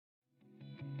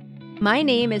My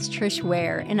name is Trish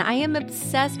Ware, and I am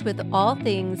obsessed with all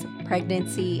things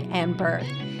pregnancy and birth,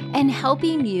 and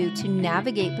helping you to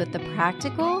navigate both the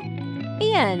practical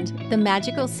and the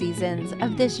magical seasons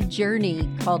of this journey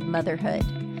called motherhood.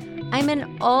 I'm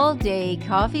an all-day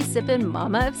coffee-sipping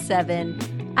mama of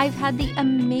 7. I've had the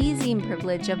amazing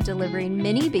privilege of delivering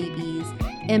many babies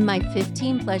in my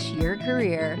 15-plus year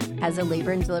career as a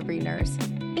labor and delivery nurse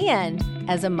and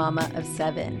as a mama of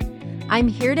 7. I'm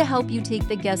here to help you take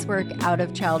the guesswork out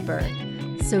of childbirth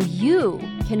so you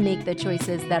can make the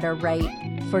choices that are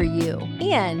right for you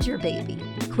and your baby.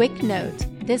 Quick note,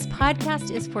 this podcast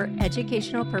is for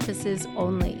educational purposes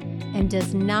only and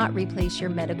does not replace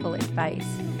your medical advice.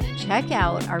 Check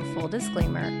out our full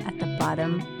disclaimer at the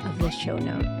bottom of the show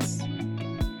notes.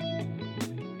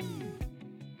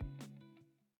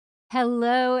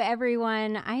 Hello,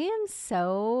 everyone. I am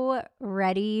so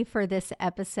ready for this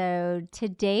episode.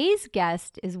 Today's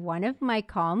guest is one of my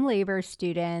Calm Labor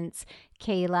students,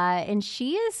 Kayla, and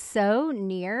she is so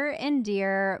near and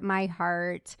dear my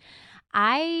heart.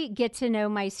 I get to know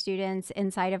my students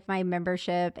inside of my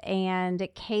membership, and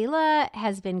Kayla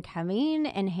has been coming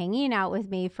and hanging out with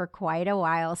me for quite a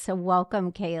while. So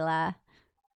welcome, Kayla.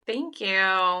 Thank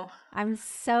you. I'm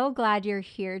so glad you're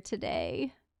here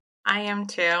today. I am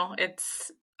too.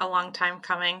 It's a long time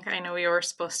coming. I know we were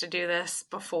supposed to do this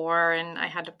before and I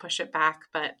had to push it back,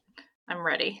 but I'm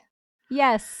ready.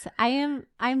 Yes, I am.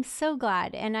 I'm so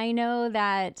glad. And I know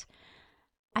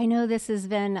this has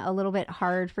been a little bit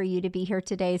hard for you to be here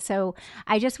today. So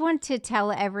I just want to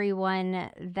tell everyone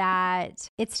that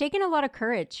it's taken a lot of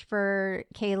courage for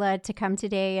Kayla to come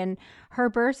today. And her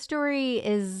birth story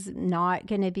is not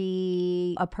going to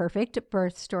be a perfect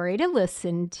birth story to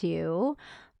listen to.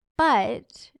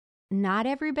 But not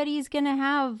everybody's going to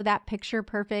have that picture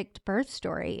perfect birth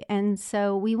story. And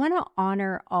so we want to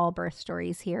honor all birth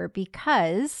stories here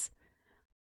because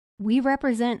we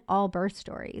represent all birth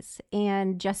stories.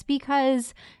 And just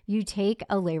because you take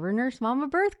a labor nurse mama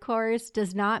birth course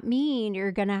does not mean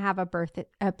you're going to have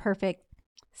a perfect,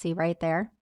 see right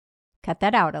there? Cut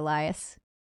that out, Elias.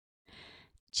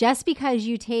 Just because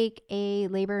you take a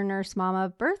labor nurse mama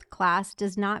birth class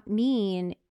does not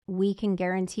mean we can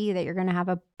guarantee that you're going to have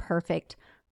a perfect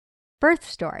birth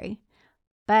story,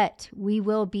 but we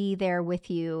will be there with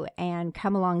you and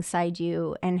come alongside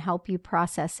you and help you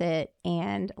process it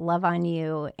and love on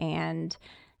you. And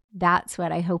that's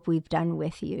what I hope we've done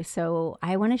with you. So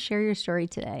I want to share your story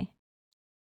today.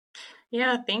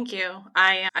 Yeah, thank you.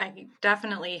 I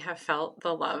definitely have felt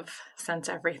the love since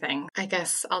everything. I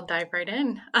guess I'll dive right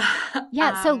in.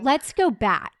 So let's go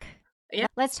back. Yeah.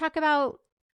 Let's talk about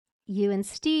you and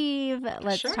Steve.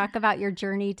 Let's Sure. talk about your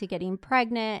journey to getting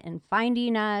pregnant and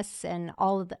finding us and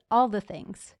all the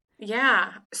things.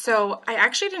 Yeah. So I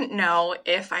actually didn't know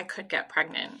if I could get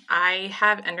pregnant. I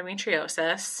have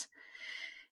endometriosis,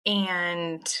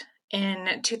 and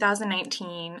in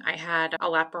 2019, I had a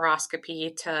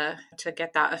laparoscopy to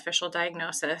get that official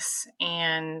diagnosis,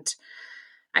 and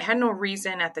I had no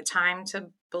reason at the time to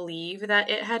believe that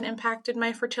it had impacted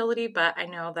my fertility, but I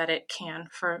know that it can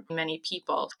for many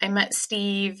people. I met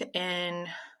Steve in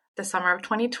the summer of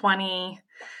 2020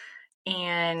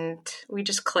 and we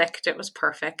just clicked. It was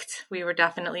perfect. We were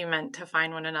definitely meant to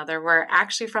find one another. We're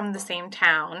actually from the same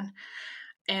town,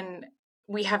 and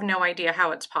we have no idea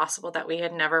how it's possible that we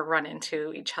had never run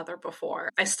into each other before.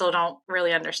 I still don't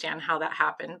really understand how that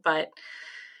happened, but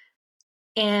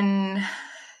in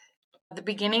the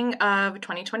beginning of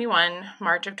 2021,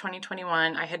 March of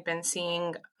 2021, I had been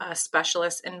seeing a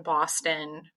specialist in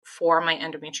Boston for my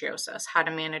endometriosis, how to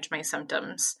manage my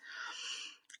symptoms.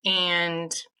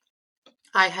 And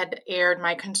I had aired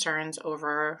my concerns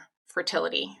over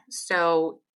fertility.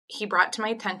 So he brought to my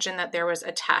attention that there was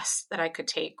a test that I could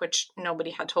take, which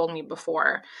nobody had told me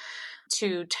before,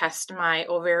 to test my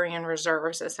ovarian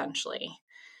reserves, essentially.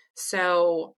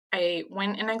 So I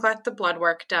went and I got the blood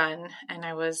work done, and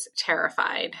I was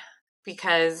terrified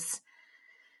because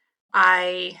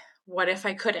what if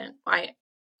I couldn't?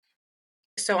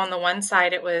 So on the one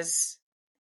side, it was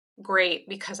great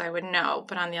because I would know,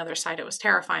 but on the other side, it was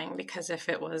terrifying because if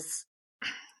it was,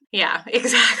 yeah,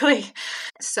 exactly.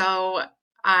 So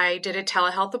I did a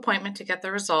telehealth appointment to get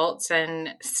the results,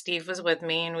 and Steve was with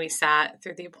me, and we sat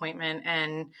through the appointment,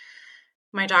 and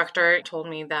my doctor told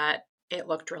me that it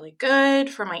looked really good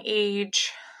for my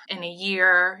age. In a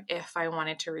year, if I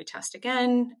wanted to retest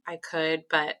again, I could,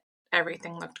 but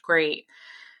everything looked great.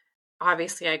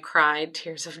 Obviously, I cried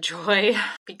tears of joy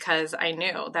because I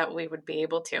knew that we would be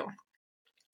able to.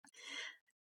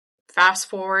 Fast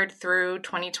forward through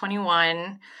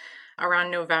 2021,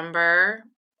 around November,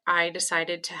 I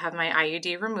decided to have my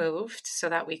IUD removed so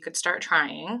that we could start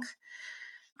trying.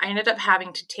 I ended up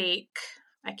having to take,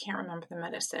 I can't remember the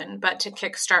medicine, but to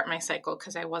kickstart my cycle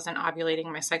because I wasn't ovulating.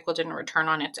 My cycle didn't return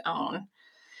on its own.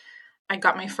 I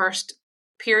got my first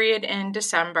period in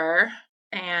December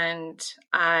and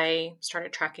I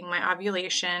started tracking my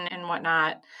ovulation and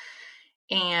whatnot.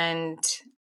 And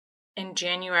in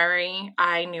January,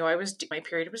 I knew my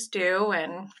period was due,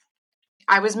 and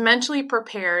I was mentally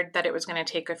prepared that it was going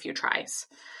to take a few tries,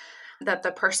 that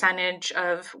the percentage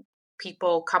of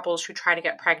couples who try to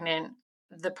get pregnant,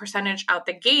 the percentage out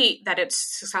the gate that it's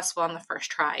successful on the first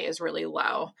try is really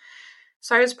low.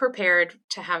 So I was prepared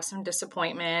to have some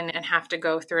disappointment and have to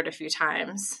go through it a few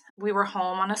times. We were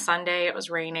home on a Sunday. It was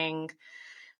raining.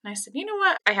 And I said, you know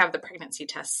what? I have the pregnancy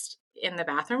test in the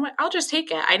bathroom. I'll just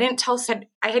take it. I didn't tell Sid.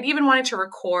 I had even wanted to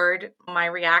record my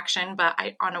reaction, but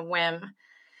on a whim.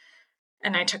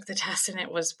 And I took the test and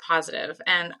it was positive.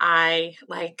 And I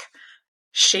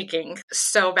shaking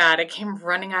so bad. I came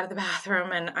running out of the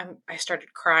bathroom and I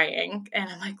started crying. And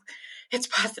I'm like, it's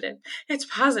positive. It's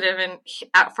positive. And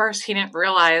at first he didn't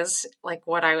realize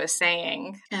what I was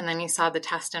saying. And then he saw the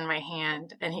test in my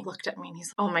hand and he looked at me and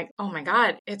he's, oh my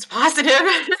God, it's positive.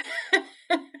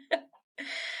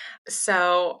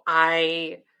 So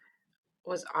we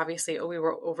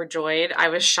were overjoyed. I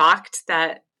was shocked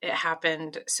that it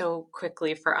happened so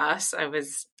quickly for us. I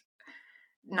was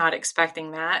not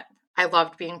expecting that. I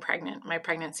loved being pregnant. My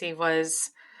pregnancy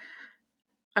was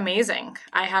amazing.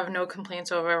 I have no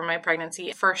complaints over my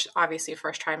pregnancy. First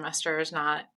trimester is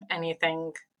not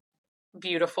anything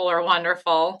beautiful or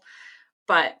wonderful,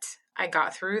 but I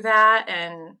got through that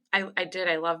and I did.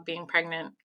 I love being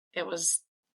pregnant.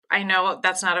 I know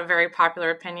that's not a very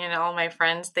popular opinion. All my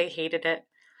friends, they hated it.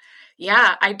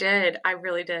 Yeah, I did. I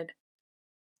really did.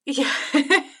 Yeah.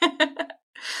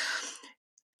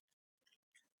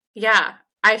 Yeah.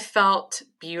 I felt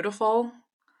beautiful.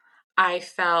 I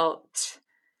felt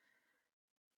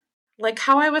like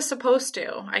how I was supposed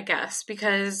to, I guess,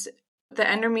 because the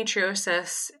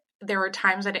endometriosis, there were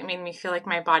times that it made me feel like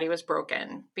my body was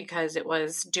broken because it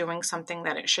was doing something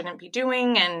that it shouldn't be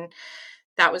doing. And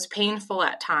that was painful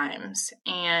at times.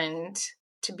 And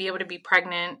to be able to be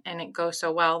pregnant and it go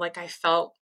so well, I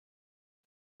felt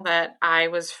that I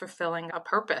was fulfilling a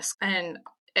purpose. And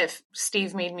if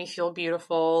Steve made me feel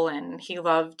beautiful and he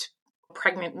loved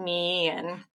pregnant me.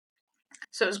 And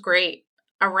so it was great.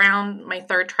 Around my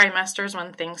third trimester is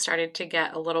when things started to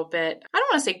get a little bit, I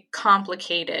don't want to say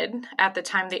complicated. At the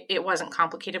time, it wasn't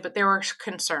complicated, but there were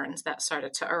concerns that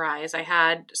started to arise. I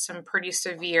had some pretty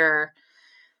severe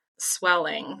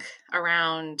swelling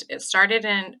it started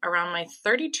in around my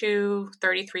 32,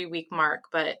 33 week mark,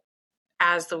 but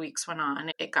as the weeks went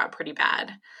on, it got pretty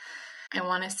bad. I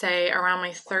want to say around my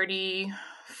 35th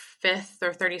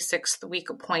or 36th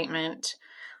week appointment,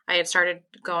 I had started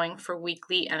going for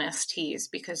weekly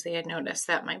NSTs because they had noticed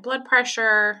that my blood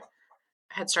pressure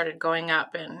had started going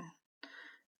up. And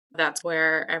that's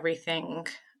where everything,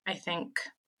 I think,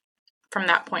 from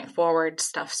that point forward,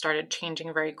 stuff started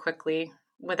changing very quickly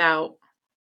without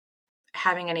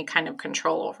having any kind of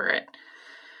control over it.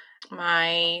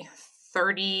 My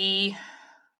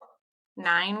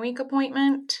 39-week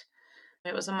appointment,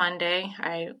 it was a Monday.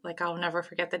 I'll never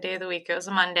forget the day of the week. It was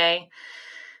a Monday.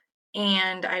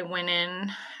 And I went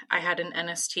in, I had an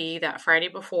NST that Friday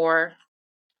before,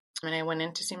 and I went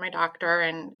in to see my doctor,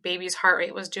 and baby's heart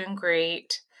rate was doing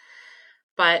great,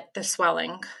 but the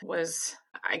swelling was,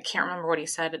 I can't remember what he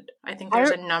said. I think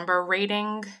there's a number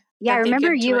rating. Yeah, I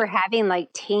remember you were having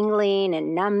tingling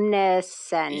and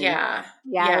numbness and yeah.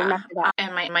 I remember that.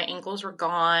 And my ankles were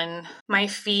gone. My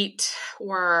feet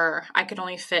I could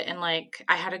only fit in I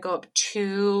had to go up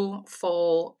 2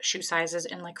 full shoe sizes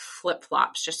in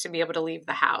flip-flops just to be able to leave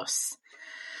the house.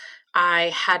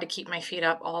 I had to keep my feet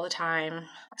up all the time.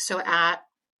 So at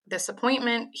this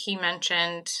appointment, he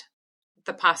mentioned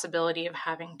the possibility of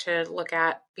having to look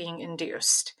at being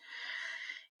induced.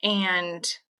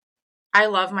 And I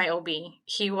love my OB.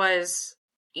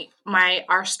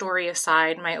 Our story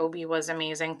aside, my OB was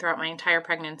amazing throughout my entire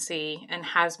pregnancy and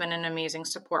has been an amazing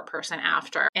support person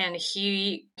after. And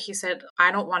he said,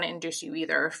 I don't want to induce you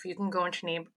either. If you can go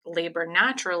into labor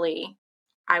naturally,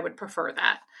 I would prefer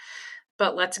that.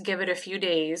 But let's give it a few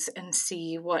days and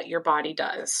see what your body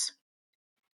does.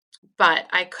 But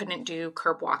I couldn't do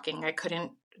curb walking. I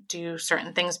couldn't do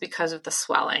certain things because of the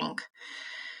swelling.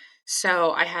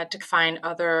 So I had to find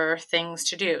other things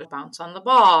to do, bounce on the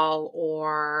ball,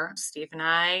 or Steve and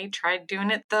I tried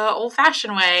doing it the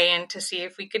old-fashioned way and to see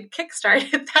if we could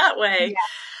kickstart it that way.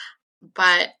 Yeah.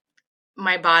 But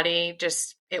my body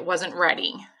it wasn't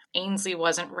ready. Ainsley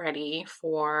wasn't ready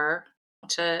for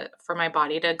my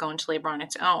body to go into labor on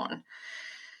its own.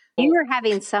 You were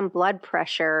having some blood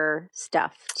pressure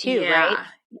stuff too, right? Yeah.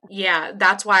 Yeah,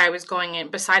 that's why I was going in.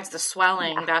 Besides the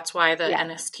swelling, Yeah. that's why the Yeah.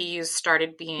 NSTs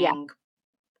started Yeah. being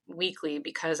weekly,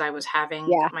 because I was having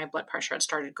Yeah. my blood pressure had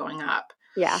started going up.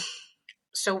 Yeah.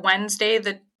 So Wednesday,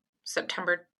 the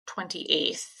September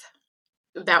 28th,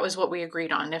 that was what we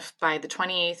agreed on. If by the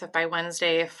 28th, if by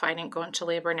Wednesday, if I didn't go into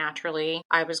labor naturally,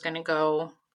 I was going to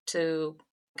go to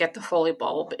get the Foley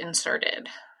bulb inserted.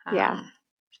 Yeah.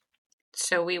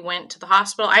 So we went to the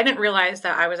hospital. I didn't realize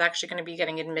that I was actually going to be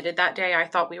getting admitted that day. I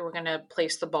thought we were going to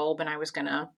place the bulb and I was going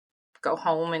to go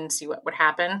home and see what would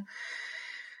happen.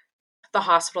 The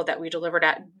hospital that we delivered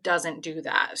at doesn't do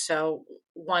that. So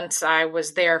once I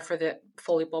was there for the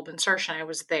Foley bulb insertion, I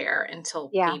was there until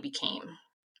Yeah. baby came.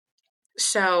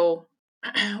 So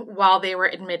while they were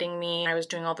admitting me, I was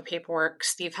doing all the paperwork.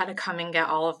 Steve had to come and get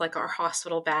all of like our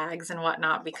hospital bags and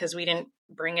whatnot because we didn't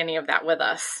bring any of that with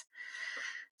us.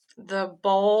 The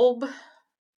bulb,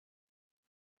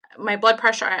 my blood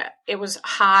pressure, it was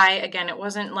high. Again, it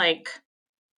wasn't like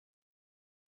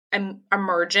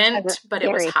emergent, but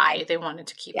it was Very high. high. They wanted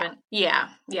to keep Yeah. it.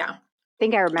 Yeah. I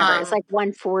think I remember. It's like They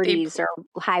 140s or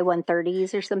high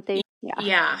 130s or something. Yeah.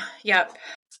 Yeah. Yep.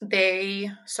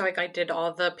 So I did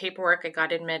all the paperwork. I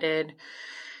got admitted.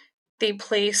 They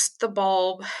placed the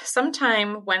bulb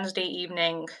sometime Wednesday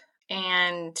evening,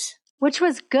 and Which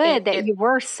was good that you it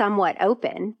were somewhat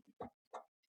open.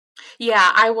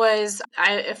 yeah,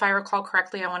 if I recall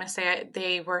correctly, I want to say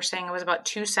they were saying it was about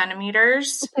 2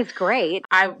 centimeters. Which is great.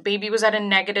 Baby was at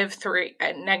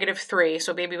 -3,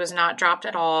 so baby was not dropped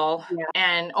at all. Yeah.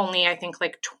 And only, I think,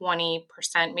 like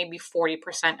 20%, maybe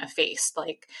 40% effaced.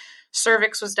 Like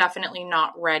cervix was definitely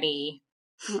not ready,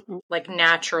 like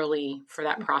naturally, for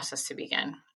that process to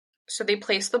begin. So they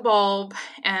placed the bulb,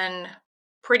 and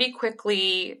pretty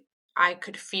quickly I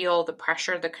could feel the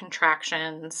pressure, the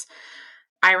contractions.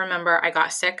 I remember I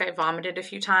got sick. I vomited a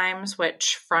few times,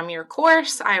 which from your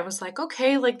course, I was like,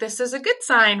 okay, like this is a good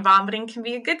sign. Vomiting can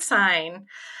be a good sign.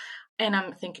 And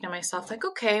I'm thinking to myself, like,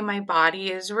 okay, my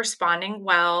body is responding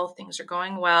well. Things are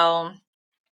going well.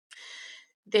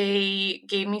 They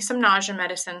gave me some nausea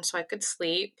medicine so I could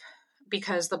sleep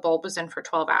because the bulb was in for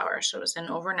 12 hours. So it was in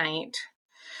overnight.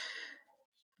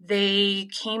 They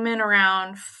came in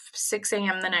around 6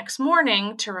 a.m. the next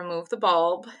morning to remove the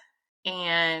bulb.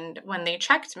 And when they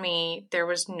checked me, there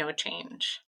was no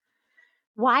change.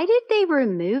 Why did they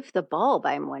remove the bulb,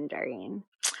 I'm wondering?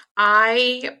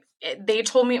 They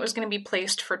told me it was going to be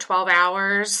placed for 12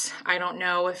 hours. I don't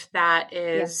know if that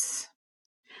is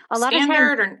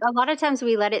standard or... A lot of times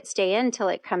we let it stay in until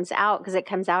it comes out because it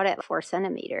comes out at 4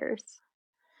 centimeters.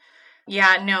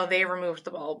 Yeah, no, they removed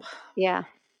the bulb. Yeah.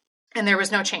 And there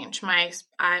was no change. My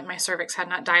cervix had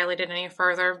not dilated any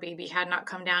further. Baby had not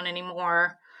come down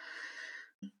anymore.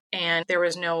 And there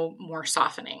was no more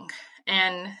softening.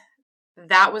 And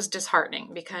that was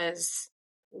disheartening because,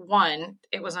 one,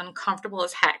 it was uncomfortable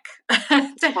as heck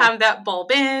to have that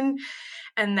bulb in,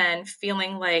 and then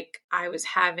feeling like I was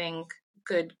having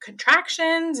good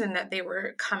contractions and that they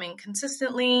were coming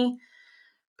consistently,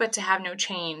 but to have no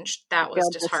change, that was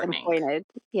disheartening. Disappointed.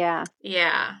 Yeah.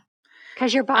 Yeah.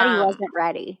 Because your body wasn't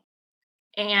ready.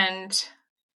 And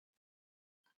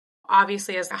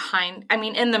obviously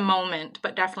in the moment,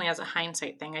 but definitely as a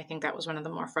hindsight thing, I think that was one of the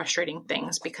more frustrating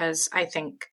things because I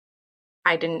think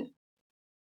I didn't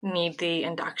need the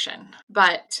induction.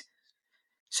 But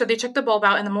so they took the bulb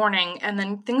out in the morning and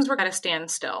then things were at a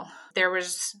standstill. I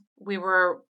was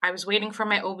waiting for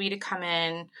my OB to come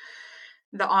in.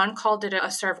 The on-call did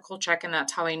a cervical check, and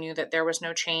that's how I knew that there was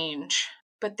no change.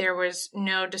 But there was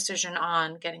no decision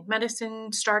on getting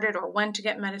medicine started or when to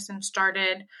get medicine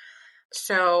started.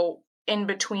 So in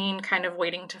between kind of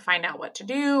waiting to find out what to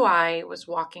do, I was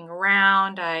walking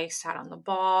around. I sat on the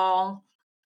ball.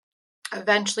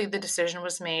 Eventually the decision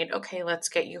was made, okay, let's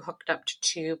get you hooked up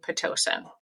to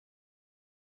Pitocin.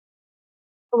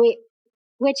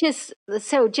 Which is,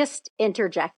 so just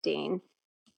interjecting,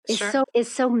 Sure.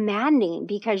 is so maddening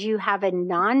because you have a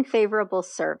non-favorable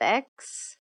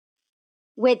cervix,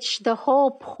 which the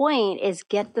whole point is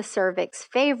get the cervix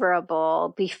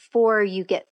favorable before you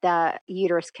get the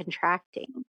uterus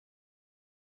contracting.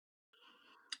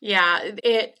 Yeah,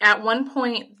 at one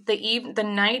point the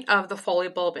night of the Foley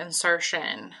bulb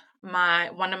insertion,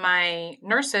 one of my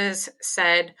nurses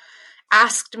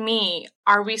asked me,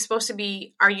 are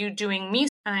you doing me?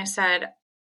 And I said,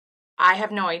 I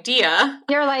have no idea.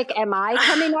 You're like, am I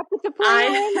coming up with the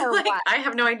plan or what? I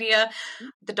have no idea.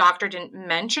 The doctor didn't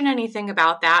mention anything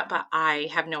about that, but I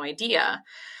have no idea.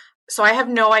 So I have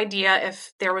no idea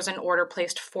if there was an order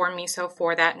placed for miso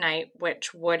for that night,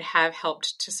 which would have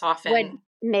helped to Would soften.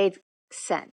 made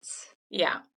sense.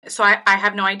 Yeah. So I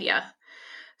have no idea. Mm.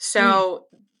 So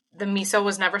the miso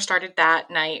was never started that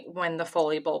night when the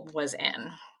Foley bulb was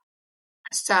in.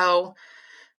 So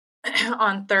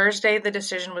on Thursday, the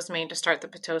decision was made to start the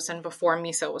Pitocin before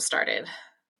miso was started.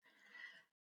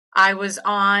 I was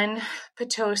on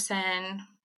Pitocin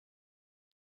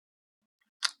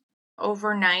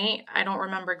overnight. I don't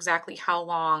remember exactly how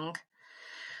long,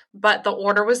 but the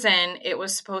order was in. It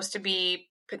was supposed to be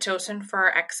Pitocin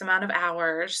for X amount of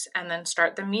hours and then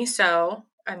start the miso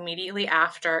immediately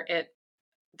after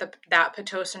that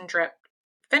Pitocin drip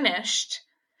finished.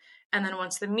 And then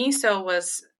once the miso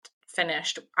was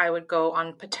finished, I would go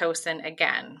on Pitocin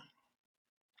again.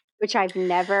 Which I've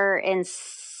never in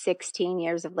 16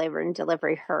 years of labor and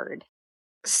delivery heard.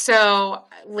 So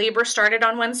labor started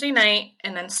on Wednesday night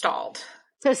and then stalled.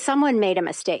 So someone made a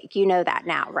mistake. You know that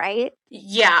now, right?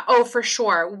 Yeah. Oh, for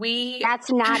sure.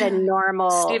 That's not a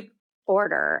normal Steve,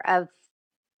 order of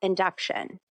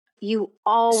induction. You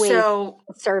always so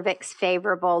cervix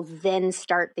favorable, then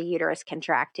start the uterus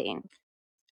contracting.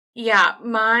 yeah,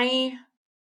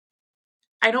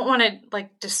 I don't want to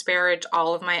like disparage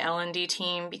all of my L&D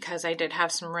team because I did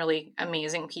have some really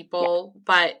amazing Yeah. people,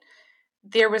 but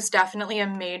there was definitely a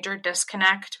major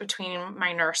disconnect between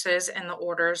my nurses and the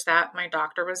orders that my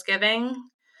doctor was giving,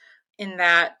 in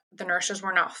that the nurses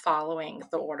were not following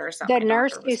the orders that The my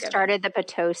nurse doctor who was giving. started the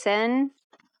Pitocin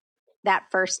that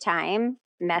first time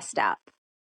messed up.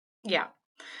 Yeah.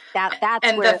 That's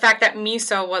And the where, fact that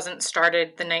miso wasn't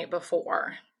started the night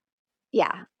before.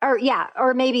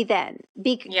 or maybe then.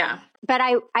 Yeah. But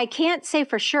I can't say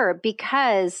for sure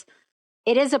because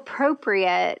it is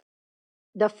appropriate.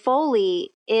 The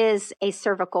Foley is a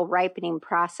cervical ripening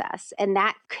process, and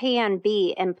that can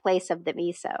be in place of the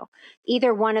miso.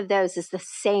 Either one of those is the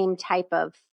same type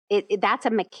of that's a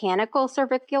mechanical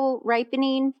cervical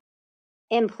ripening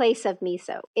in place of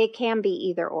miso. It can be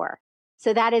either or.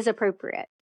 So that is appropriate.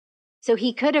 So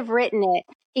he could have written it,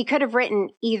 he could have written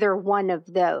either one of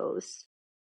those.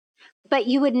 But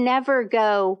you would never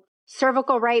go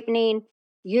cervical ripening,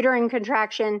 uterine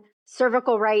contraction,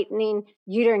 cervical ripening,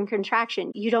 uterine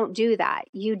contraction. You don't do that.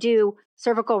 You do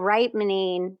cervical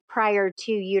ripening prior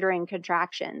to uterine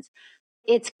contractions.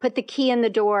 It's put the key in the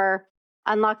door,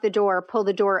 unlock the door, pull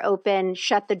the door open,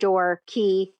 shut the door,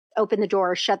 key, open the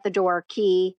door, shut the door,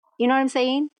 key. You know what I'm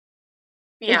saying?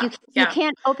 Like Yeah. you Yeah.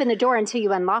 can't open the door until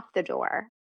you unlock the door.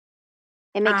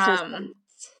 It makes no Um,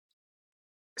 sense.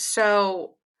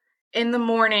 so in the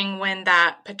morning when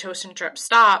that Pitocin drip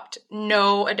stopped,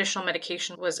 no additional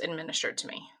medication was administered to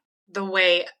me the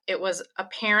way it was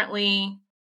apparently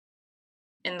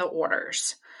in the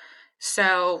orders.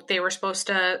 So they were supposed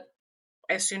to,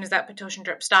 as soon as that Pitocin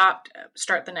drip stopped,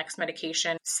 start the next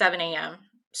medication 7 a.m.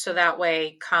 So that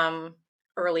way, come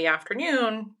early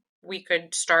afternoon, we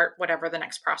could start whatever the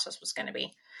next process was going to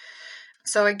be.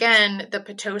 So again, the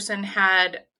Pitocin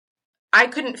had, I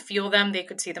couldn't feel them. They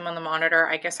could see them on the monitor.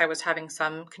 I guess I was having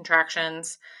some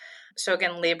contractions. So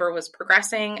again, labor was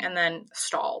progressing and then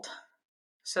stalled.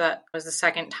 So that was the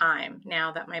second time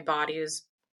now that my body is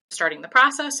starting the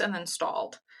process and then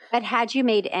stalled. But had you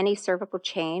made any cervical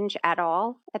change at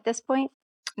all at this point?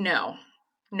 No,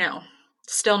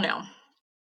 still no.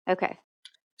 Okay.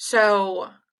 So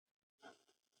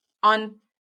on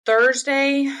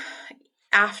Thursday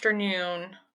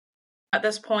afternoon, at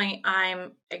this point,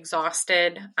 I'm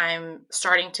exhausted. I'm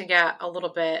starting to get a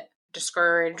little bit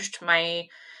discouraged.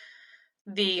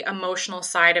 The emotional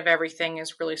side of everything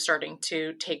is really starting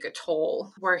to take a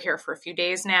toll. We're here for a few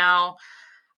days now.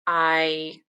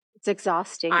 It's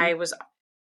exhausting. I was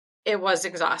It was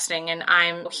exhausting, and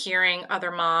I'm hearing other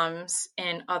moms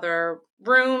in other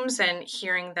rooms and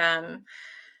hearing them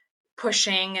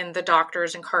pushing and the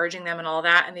doctors encouraging them and all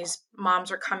that, and these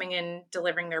moms are coming in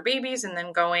delivering their babies and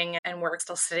then going, and we're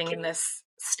still sitting in this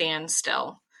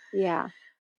standstill. Yeah.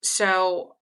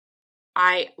 So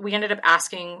we ended up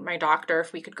asking my doctor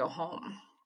if we could go home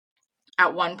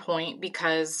at one point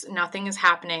because nothing is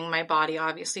happening. My body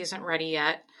obviously isn't ready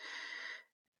yet,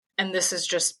 and this is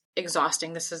just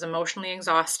exhausting. This is emotionally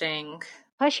exhausting.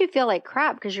 Plus, you feel like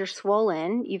crap because you're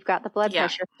swollen. You've got the blood Yeah.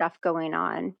 pressure stuff going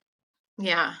on.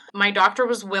 Yeah. My doctor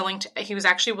was he was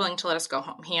actually willing to let us go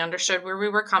home. He understood where we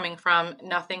were coming from.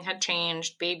 Nothing had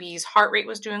changed. Baby's heart rate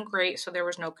was doing great, so there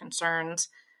was no concerns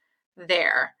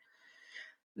there.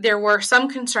 There were some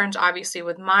concerns, obviously,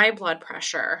 with my blood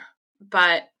pressure,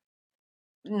 but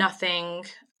nothing,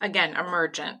 again,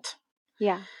 emergent.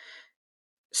 Yeah.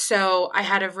 So I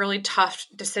had a really tough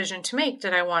decision to make.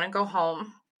 Did I want to go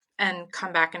home and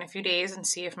come back in a few days and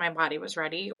see if my body was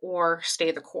ready or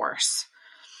stay the course.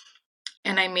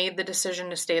 And I made the decision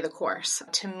to stay the course.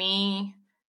 To me,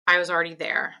 I was already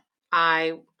there.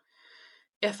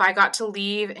 If I got to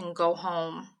leave and go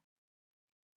home,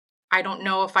 I don't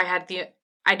know if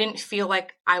I didn't feel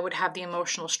like I would have the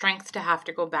emotional strength to have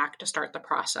to go back to start the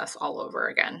process all over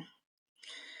again.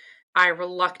 I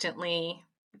reluctantly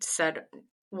said,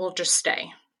 we'll just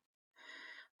stay.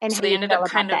 And So how do they you ended feel up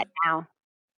about kind of, that now?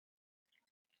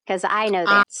 Because I know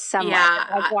that somewhat.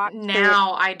 I've walked through,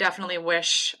 now I definitely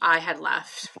wish I had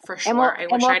left for and sure. I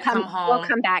wish I'd come we'll home.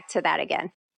 come back to that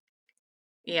again.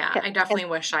 Yeah, I 'Cause- definitely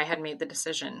wish I had made the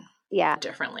decision yeah.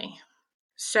 differently.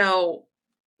 So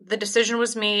the decision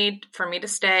was made for me to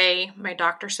stay. My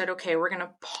doctor said, okay, we're going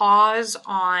to pause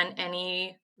on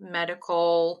any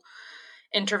medical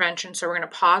intervention. So we're going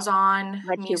to pause on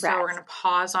Let you miso. We're going rest, to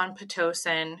pause on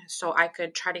Pitocin so I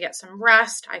could try to get some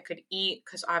rest. I could eat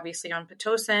because obviously on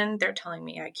Pitocin, they're telling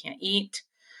me I can't eat.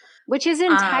 which is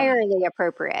entirely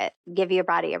appropriate. Give your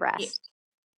body a rest.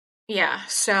 Yeah.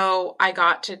 So I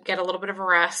got to get a little bit of a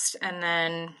rest, and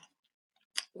then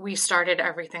we started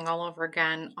everything all over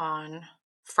again on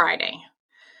Friday.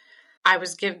 I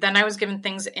was given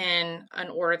things in an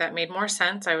order that made more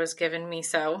sense. I was given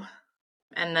miso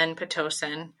and then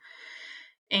Pitocin.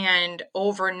 And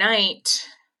overnight,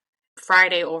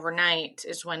 Friday overnight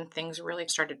is when things really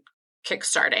started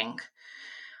kickstarting.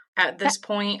 At this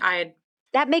point,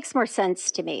 That makes more sense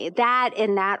to me. That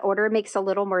in that order makes a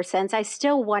little more sense. I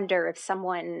still wonder if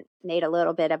someone made a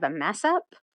little bit of a mess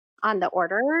up on the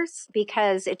orders,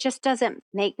 because it just doesn't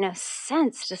make no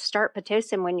sense to start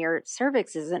Pitocin when your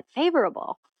cervix isn't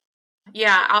favorable.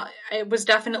 it was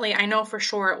definitely, I know for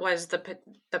sure it was the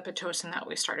Pitocin that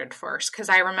we started first, because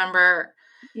I remember,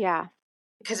 Yeah.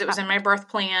 because it was in my birth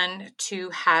plan to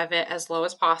have it as low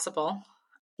as possible.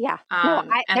 Yeah. No,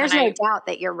 And then there's no doubt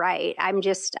that you're right. I'm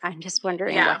just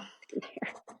wondering what yeah. happened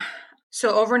there.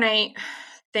 So overnight,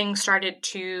 things started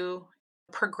to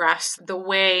progress the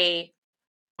way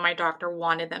my doctor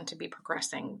wanted them to be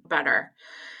progressing better.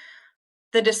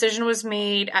 The decision was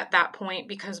made at that point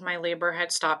because my labor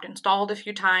had stopped and stalled a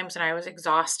few times and I was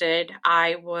exhausted.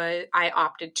 I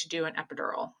opted to do an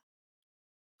epidural.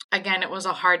 Again, it was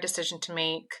a hard decision to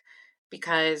make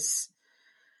because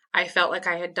I felt like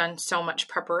I had done so much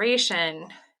preparation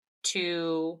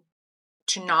to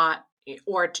not,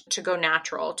 or to go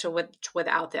natural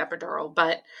without the epidural,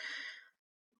 but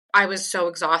I was so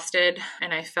exhausted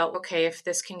and I felt, okay, if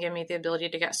this can give me the ability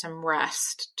to get some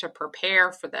rest to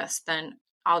prepare for this, then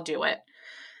I'll do it.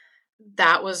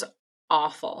 That was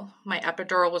awful. My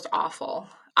epidural was awful.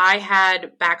 I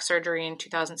had back surgery in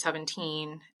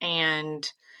 2017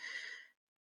 and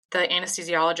the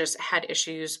anesthesiologist had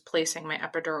issues placing my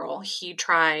epidural. He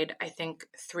tried, I think,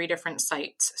 3 different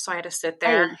sites. So I had to sit Hey,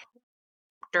 there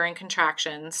during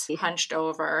contractions, hunched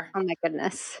over. oh my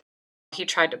goodness. He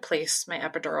tried to place my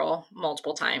epidural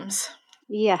multiple times.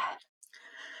 Yeah.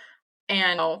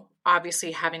 And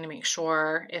obviously having to make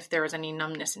sure if there was any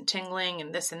numbness and tingling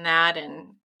and this and that.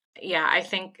 And yeah, I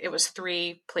think it was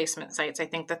 3 placement sites. I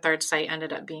think the 3rd site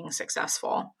ended up being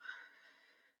successful.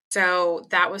 So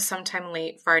that was sometime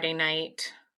late Friday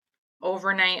night.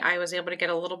 Overnight, I was able to get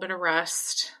a little bit of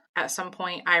rest. At some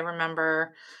point, I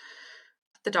remember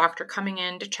the doctor coming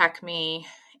in to check me,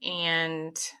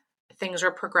 and things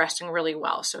were progressing really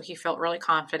well. So he felt really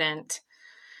confident.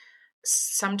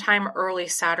 Sometime early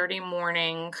Saturday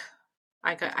morning,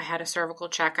 I had a cervical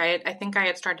check. I think I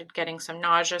had started getting some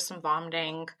nausea, some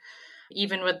vomiting.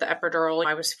 Even with the epidural,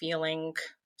 I was feeling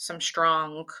some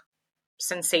strong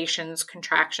sensations,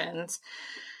 contractions.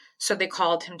 So they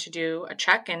called him to do a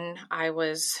check, and I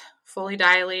was fully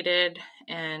dilated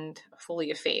and fully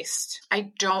effaced.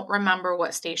 I don't remember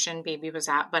what station baby was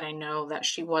at, but I know that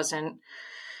she wasn't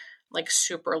like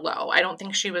super low. I don't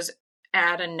think she was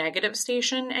at a negative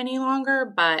station any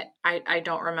longer, but I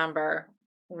don't remember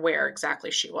where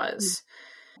exactly she was.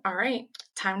 All right,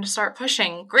 time to start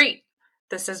pushing. Great.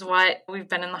 This is what we've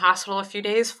been in the hospital a few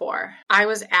days for. I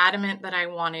was adamant that I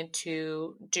wanted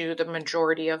to do the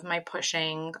majority of my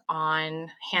pushing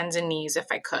on hands and knees if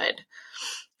I could,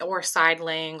 or side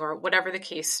laying, or whatever the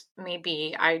case may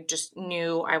be. I just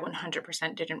knew I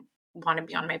 100% didn't want to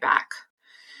be on my back.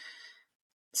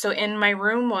 So in my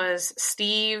room was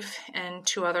Steve and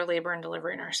 2 other labor and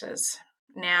delivery nurses.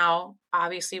 Now,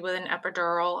 obviously, with an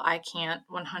epidural, I can't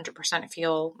 100%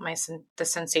 feel the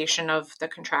sensation of the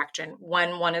contraction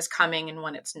when one is coming and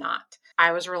when it's not.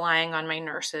 I was relying on my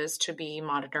nurses to be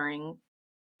monitoring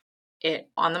it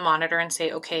on the monitor and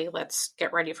say, okay, let's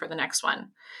get ready for the next one.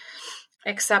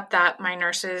 Except that my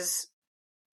nurses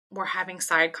were having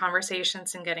side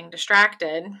conversations and getting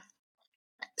distracted.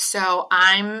 So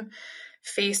I'm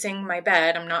facing my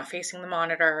bed. I'm not facing the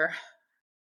monitor.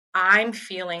 I'm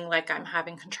feeling like I'm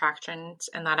having contractions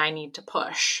and that I need to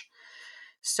push.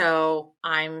 So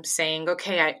I'm saying,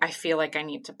 okay, I feel like I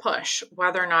need to push.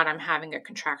 Whether or not I'm having a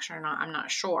contraction or not, I'm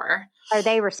not sure. Are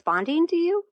they responding to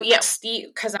you? Yeah, Steve,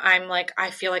 because I'm like,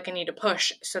 I feel like I need to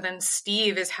push. So then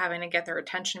Steve is having to get their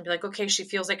attention and be like, okay, she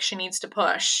feels like she needs to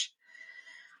push.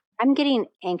 I'm getting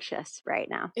anxious right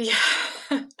now. Yeah.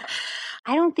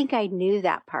 I don't think I knew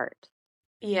that part.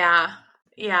 Yeah.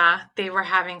 Yeah. They were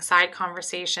having side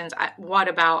conversations. What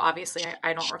about, obviously,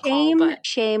 I don't recall,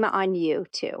 Shame on you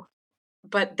too.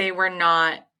 but they were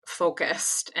not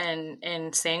focused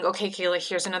and saying, okay, Kayla,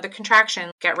 here's another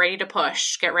contraction. Get ready to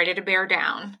push. Get ready to bear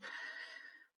down.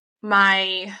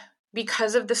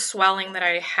 Because of the swelling that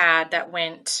I had that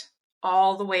went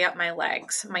all the way up my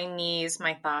legs, my knees,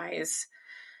 my thighs,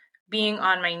 being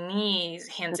on my knees,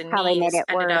 hands It and probably made knees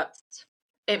it worse.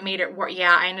 it made it work.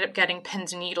 Yeah, I ended up getting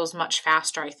pins and needles much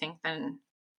faster, I think, than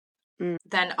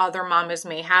other mamas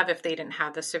may have if they didn't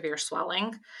have the severe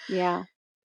swelling. Yeah.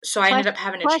 So I ended up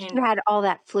having to Plus you change. had all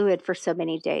that fluid for so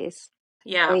many days.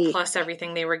 Yeah, Wait. plus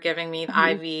everything they were giving me, the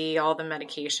Mhm. IV, all the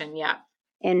medication. Yeah.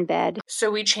 In bed.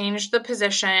 So we changed the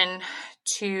position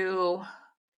to,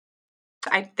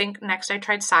 I think next I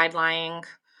tried side lying.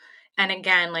 And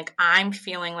again, like I'm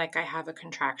feeling like I have a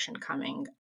contraction coming.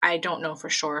 I don't know for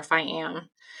sure if I am.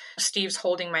 Steve's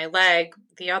holding my leg.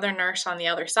 The other nurse on the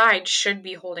other side should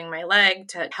be holding my leg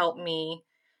to help me.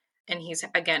 And he's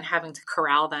again having to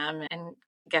corral them and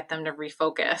get them to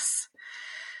refocus.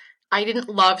 I didn't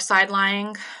love side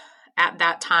lying at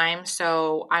that time,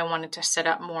 so I wanted to sit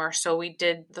up more. So we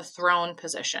did the throne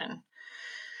position.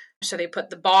 So they put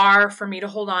the bar for me to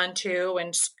hold on to,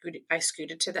 and I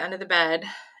scooted to the end of the bed.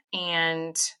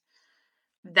 And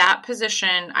that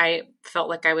position, I felt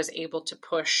like I was able to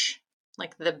push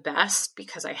like the best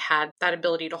because I had that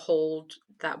ability to hold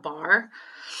that bar.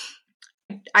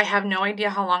 I have no idea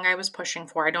how long I was pushing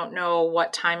for. I don't know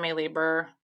what time my labor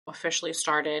officially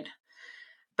started.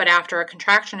 But after a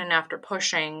contraction and after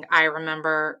pushing, I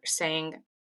remember saying,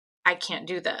 I can't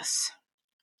do this.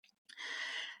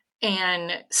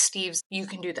 And Steve's, you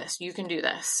can do this. You can do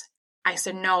this. I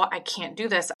said, no, I can't do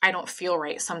this. I don't feel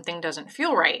right. Something doesn't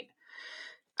feel right.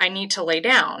 I need to lay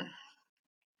down.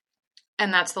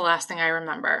 And that's the last thing I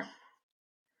remember.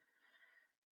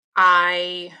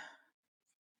 I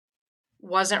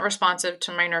wasn't responsive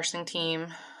to my nursing team.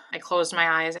 I closed my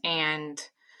eyes and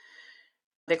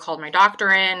they called my doctor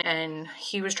in and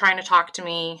he was trying to talk to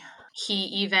me.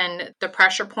 The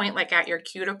pressure point, like at your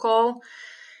cuticle,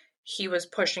 he was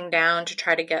pushing down to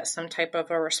try to get some type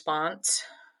of a response.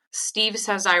 Steve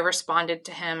says I responded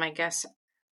to him. I guess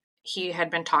he had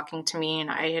been talking to me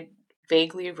and I had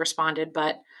vaguely responded,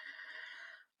 but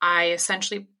I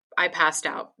passed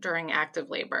out during active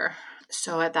labor.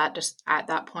 So at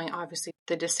that point, obviously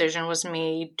the decision was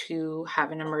made to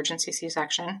have an emergency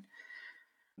C-section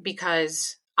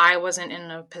because I wasn't in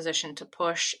a position to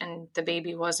push and the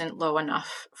baby wasn't low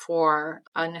enough for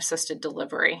an assisted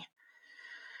delivery.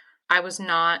 I was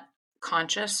not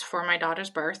conscious for my daughter's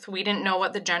birth. We didn't know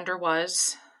what the gender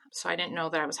was, so I didn't know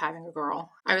that I was having a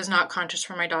girl. I was not conscious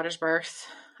for my daughter's birth.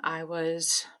 I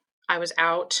was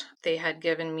out. They had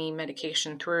given me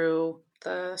medication through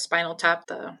the spinal tap.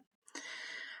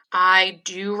 I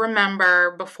do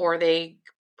remember before they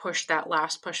pushed that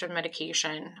last push of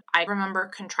medication, I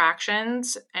remember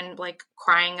contractions and like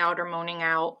crying out or moaning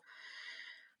out.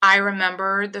 I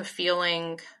remember the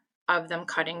feeling of them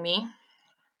cutting me.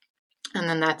 And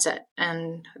then that's it.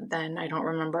 And then I don't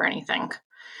remember anything.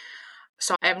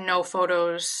 So I have no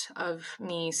photos of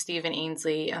me, Steve, and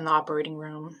Ainsley in the operating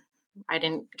room. I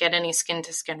didn't get any skin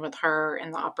to skin with her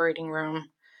in the operating room.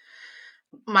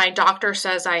 My doctor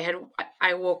says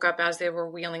I woke up as they were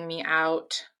wheeling me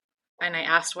out and I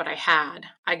asked what I had.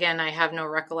 Again, I have no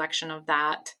recollection of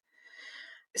that.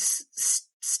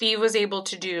 Steve was able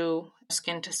to do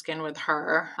skin to skin with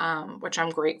her, which I'm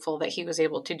grateful that he was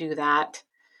able to do that.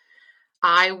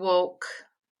 I woke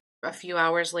a few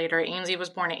hours later. Ainsley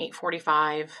was born at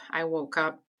 8:45. I woke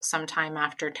up sometime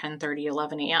after 10:30,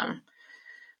 11 a.m.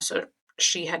 So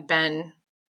she had been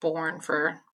born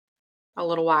for a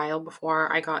little while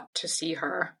before I got to see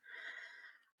her.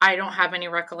 I don't have any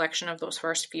recollection of those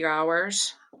first few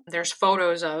hours. There's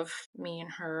photos of me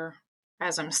and her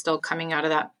as I'm still coming out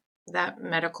of that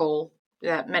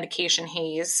medication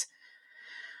haze.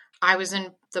 I was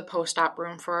in the post-op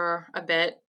room for a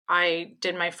bit. I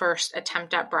did my first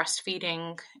attempt at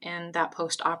breastfeeding in that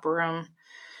post-op room.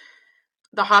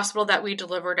 The hospital that we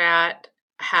delivered at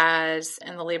has,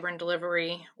 in the labor and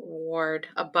delivery ward,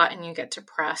 a button you get to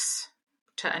press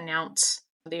to announce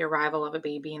the arrival of a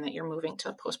baby and that you're moving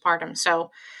to postpartum.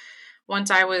 So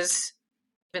once I was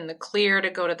in the clear to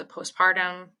go to the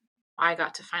postpartum, I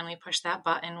got to finally push that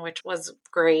button, which was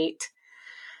great.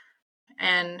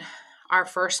 And our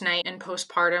first night in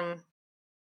postpartum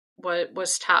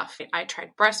was tough. I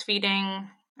tried breastfeeding.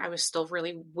 I was still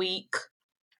really weak,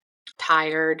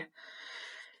 tired.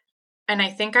 And I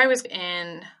think I was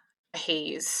in a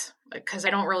haze because I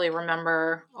don't really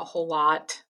remember a whole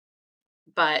lot.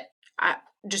 But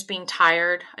just being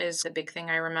tired is a big thing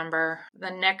I remember.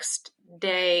 The next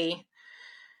day,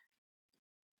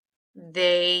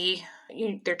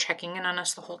 they're checking in on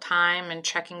us the whole time and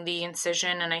checking the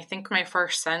incision. And I think my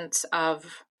first sense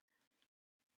of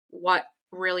what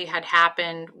really had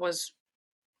happened was,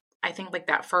 I think, like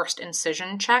that first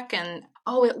incision check, and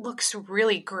oh, it looks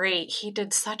really great. He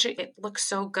did it looks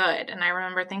so good. And I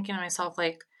remember thinking to myself,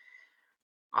 like,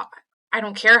 I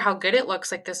don't care how good it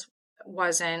looks, like this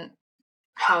wasn't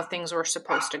how things were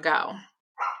supposed to go.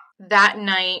 That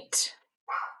night,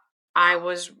 I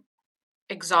was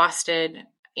exhausted.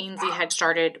 Ainsley had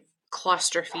started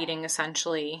cluster feeding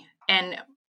essentially, and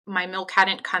my milk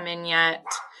hadn't come in yet.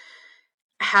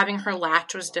 Having her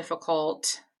latch was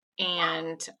difficult,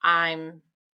 and I'm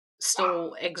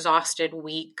still exhausted,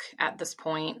 weak at this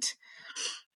point,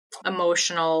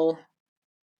 emotional.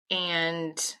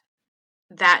 And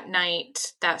that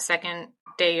night, that second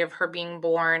day of her being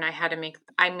born,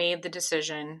 I made the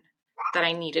decision that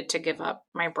I needed to give up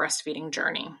my breastfeeding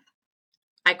journey.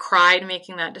 I cried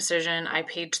making that decision. I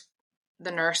paged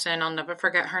the nurse in. I'll never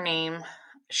forget her name.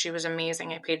 She was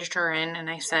amazing. I paged her in and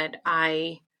I said,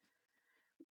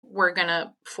 we're going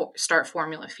to start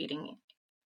formula feeding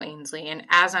Ainsley. And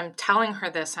as I'm telling her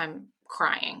this, I'm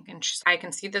crying. And I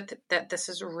can see that this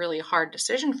is a really hard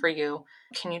decision for you.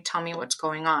 Can you tell me what's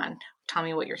going on? Tell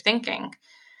me what you're thinking.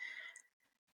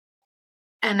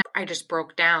 And I just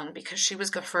broke down because she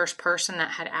was the first person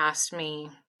that had asked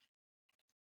me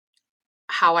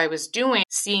how I was doing,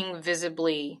 seeing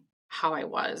visibly how I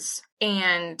was.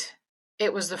 And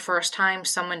it was the first time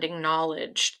someone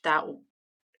acknowledged that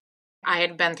I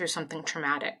had been through something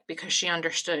traumatic, because she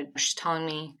understood. She's telling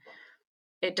me,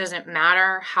 it doesn't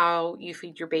matter how you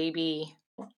feed your baby.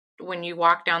 When you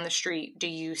walk down the street, do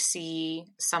you see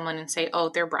someone and say, oh,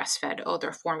 they're breastfed, oh,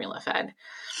 they're formula fed?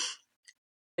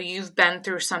 You've been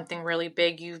through something really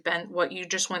big. What you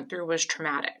just went through was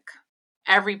traumatic.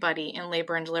 Everybody in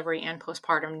labor and delivery and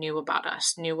postpartum knew about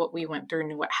us, knew what we went through,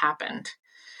 knew what happened.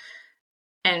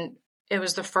 And it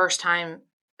was the first time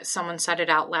someone said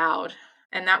it out loud.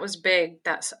 And that was big,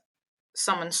 that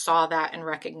someone saw that and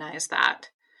recognized that.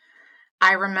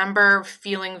 I remember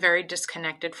feeling very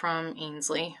disconnected from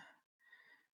Ainsley.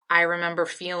 I remember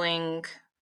feeling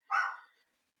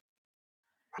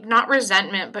not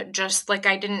resentment, but just like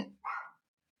I didn't,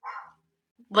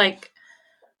 like,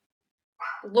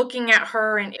 looking at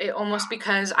her, and it almost,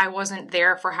 because I wasn't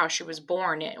there for how she was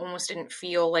born, it almost didn't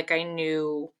feel like I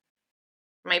knew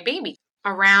my baby.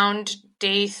 Around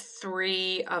day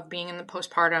 3 of being in the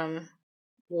postpartum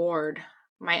ward,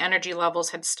 my energy levels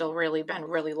had still really been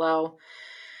really low.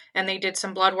 And they did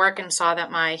some blood work and saw that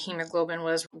my hemoglobin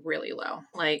was really low,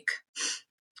 like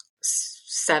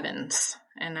 7s.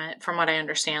 And from what I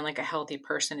understand, like a healthy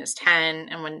person is 10.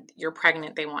 And when you're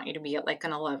pregnant, they want you to be at like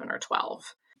an 11 or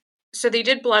 12. So they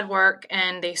did blood work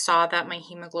and they saw that my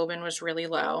hemoglobin was really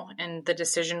low. And the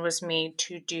decision was made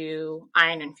to do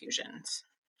iron infusions.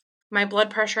 My blood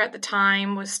pressure at the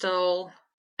time was still,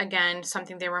 again,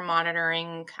 something they were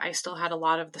monitoring. I still had a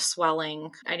lot of the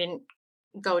swelling. I didn't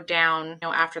go down,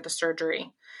 after the surgery.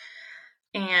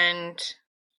 And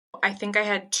I think I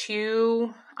had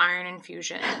 2 iron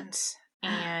infusions,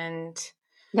 and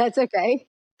That's okay.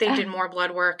 they did more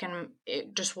blood work and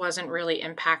it just wasn't really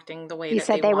impacting the way You that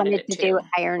said they wanted wanted it to do to.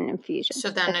 iron infusion. So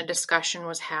then a discussion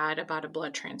was had about a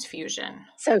blood transfusion.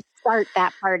 So start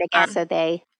that part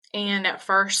again. And at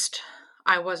first,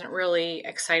 I wasn't really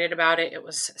excited about it. It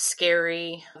was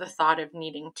scary, the thought of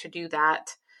needing to do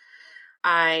that.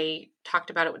 I talked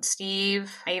about it with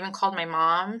Steve. I even called my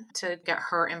mom to get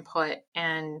her input,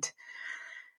 and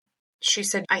she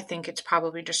said, I think it's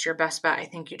probably just your best bet. I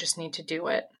think you just need to do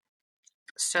it.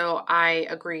 So I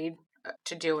agreed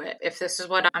to do it. If this is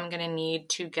what I'm going to need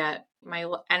to get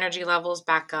my energy levels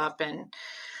back up and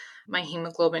my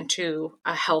hemoglobin to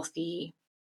a healthy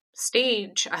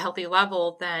stage, a healthy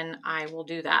level, then I will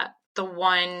do that. The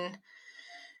one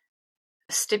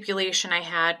stipulation I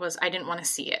had was I didn't want to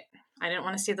see it. I didn't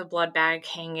want to see the blood bag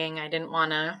hanging.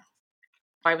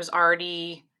 I was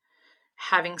already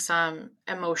having some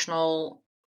emotional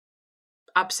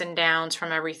ups and downs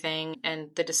from everything. And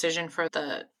the decision for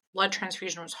the blood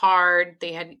transfusion was hard.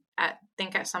 They had, I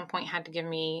think at some point, had to give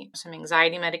me some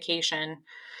anxiety medication.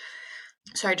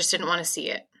 So I just didn't want to see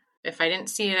it. If I didn't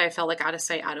see it, I felt like out of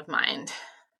sight, out of mind.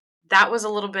 That was a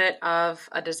little bit of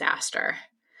a disaster.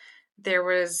 There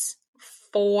was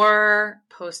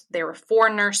there were 4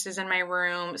 nurses in my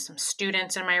room, some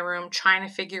students in my room trying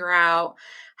to figure out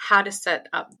how to set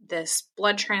up this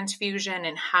blood transfusion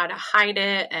and how to hide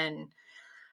it, and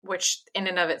which in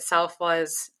and of itself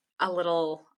was a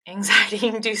little anxiety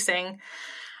inducing.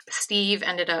 Steve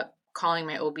ended up calling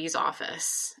my OB's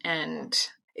office, and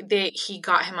he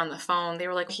got him on the phone. They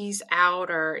were like, he's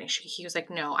out, or he was like,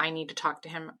 no, I need to talk to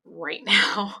him right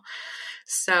now.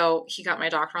 So he got my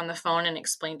doctor on the phone and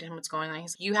explained to him what's going on.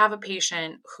 He's like, you have a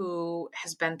patient who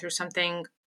has been through something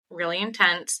really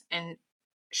intense, and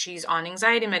she's on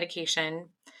anxiety medication.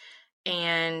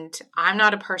 And I'm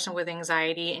not a person with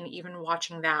anxiety, and even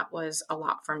watching that was a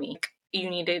lot for me. You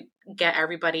need to get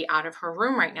everybody out of her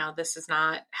room right now. This is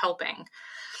not helping.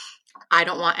 I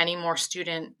don't want any more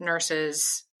student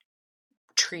nurses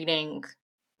treating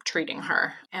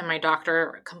her. And my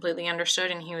doctor completely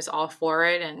understood, and he was all for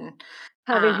it, and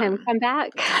having him come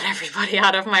back. Got everybody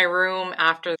out of my room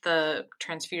after the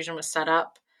transfusion was set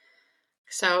up.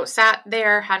 So sat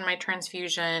there, had my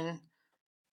transfusion.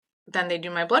 Then they do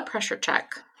my blood pressure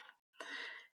check.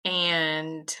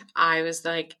 And I was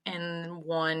like in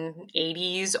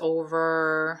 180s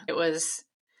over.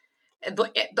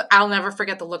 I'll never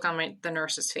forget the look on the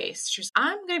nurse's face. She's,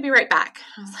 I'm going to be right back.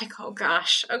 I was like, oh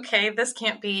gosh, okay, that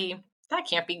can't be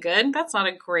good. That's not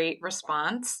a great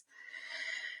response.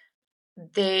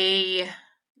 They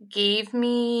gave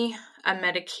me a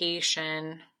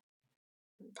medication.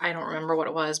 I don't remember what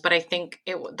it was, but I think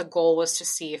the goal was to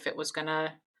see if it was going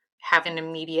to have an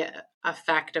immediate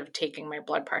effect of taking my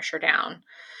blood pressure down.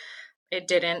 It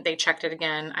didn't. They checked it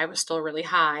again. I was still really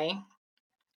high.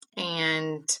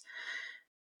 And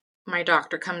my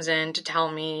doctor comes in to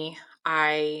tell me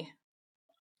I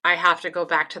have to go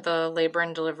back to the labor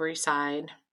and delivery side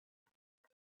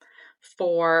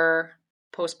for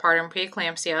postpartum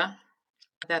preeclampsia,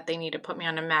 that they need to put me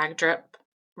on a mag drip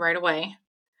right away.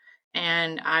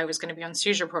 And I was going to be on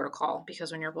seizure protocol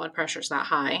because when your blood pressure is that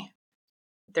high,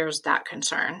 there's that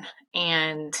concern.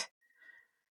 And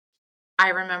I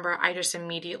remember I just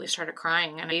immediately started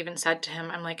crying. And I even said to him,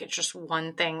 I'm like, it's just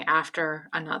one thing after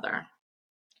another.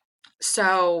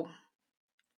 So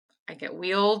I get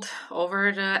wheeled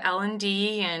over to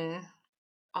L&D, and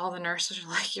all the nurses are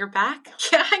like, you're back?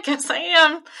 Yeah, I guess I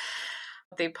am.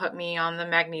 They put me on the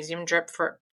magnesium drip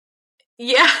for,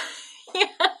 yeah.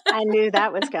 I knew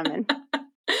that was coming.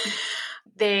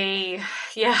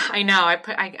 I know.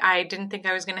 I didn't think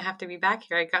I was going to have to be back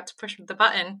here. I got to push the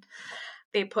button.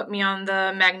 They put me on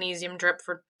the magnesium drip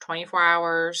for 24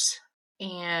 hours,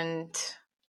 and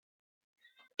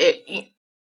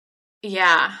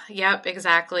yep,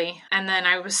 exactly. And then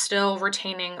I was still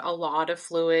retaining a lot of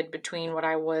fluid between what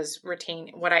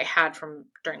I had from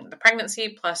during the pregnancy,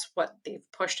 plus what they've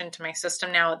pushed into my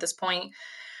system now at this point.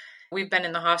 We've been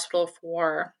in the hospital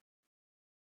for,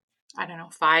 I don't know,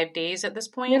 5 days at this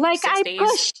point. You're like, 6 days.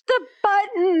 Pushed the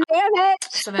button, damn it.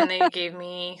 So then they gave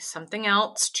me something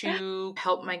else to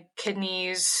help my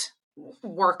kidneys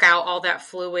work out all that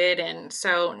fluid. And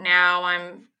so now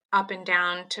I'm up and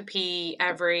down to pee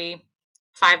every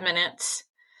 5 minutes,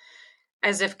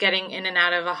 as if getting in and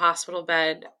out of a hospital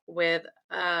bed with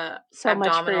a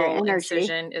abdominal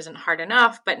incision isn't hard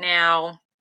enough. But now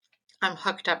I'm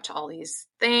hooked up to all these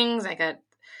things. I got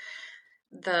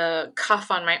the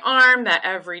cuff on my arm that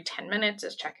every 10 minutes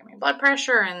is checking my blood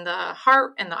pressure and the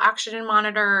heart and the oxygen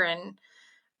monitor.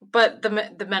 But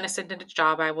the medicine did its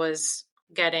job. I was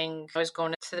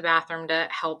going to the bathroom to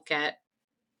help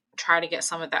try to get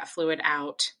some of that fluid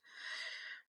out.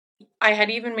 I had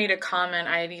even made a comment.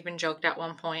 I had even joked at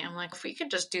one point. I'm like, if we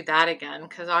could just do that again,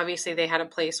 because obviously they had to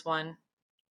place one.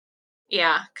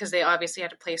 Yeah, because they obviously had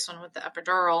to place one with the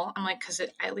epidural. I'm like, because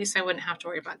at least I wouldn't have to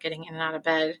worry about getting in and out of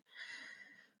bed.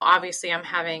 Obviously, I'm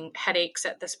having headaches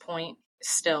at this point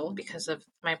still because of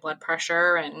my blood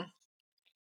pressure. And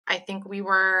I think we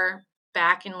were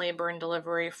back in labor and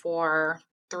delivery for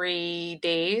 3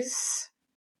 days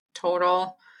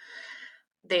total.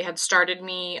 They had started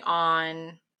me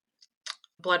on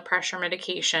blood pressure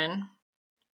medication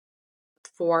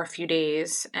for a few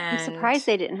days. And I'm surprised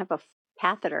they didn't have a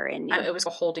catheter in you. It was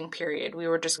a holding period. We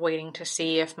were just waiting to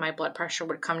see if my blood pressure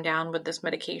would come down with this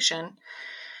medication.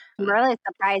 I'm really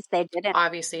surprised they didn't.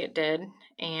 Obviously it did.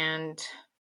 And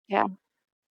yeah,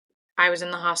 I was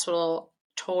in the hospital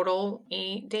total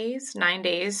 9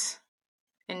 days.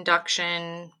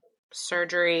 Induction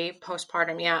surgery,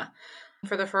 postpartum, yeah.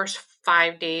 For the first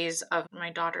 5 days of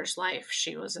my daughter's life,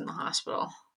 she was in the hospital.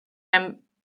 And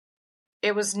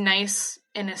it was nice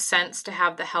in a sense to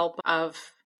have the help of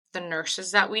the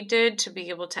nurses that we did to be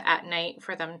able to at night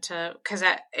for them to, because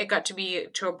it got to be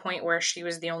to a point where she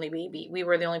was the only baby. We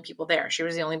were the only people there. She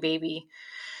was the only baby.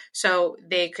 So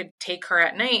they could take her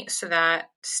at night so that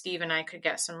Steve and I could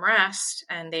get some rest,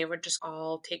 and they would just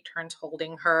all take turns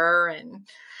holding her and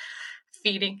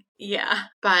feeding. Yeah.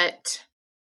 But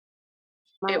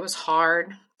it was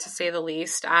hard, to say the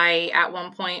least. At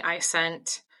one point, I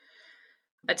sent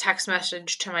a text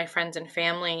message to my friends and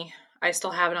family. I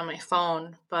still have it on my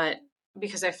phone, but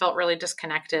because I felt really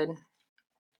disconnected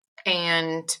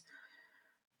and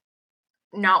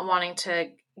not wanting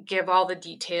to give all the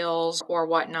details or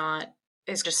whatnot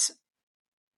is just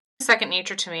second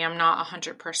nature to me. I'm not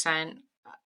 100%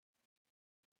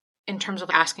 in terms of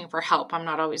asking for help. I'm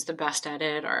not always the best at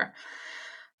it,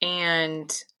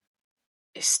 and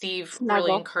Steve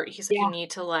really encouraged, he's like, you need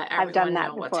to let everyone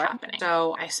know what's happening.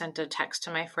 So I sent a text to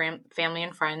my family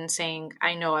and friends saying,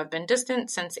 I know I've been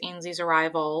distant since Ainsley's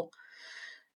arrival.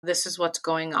 This is what's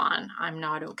going on. I'm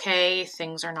not okay.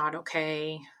 Things are not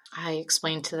okay. I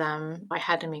explained to them I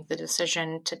had to make the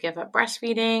decision to give up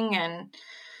breastfeeding and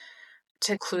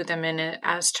to clue them in it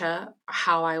as to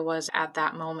how I was at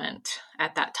that moment,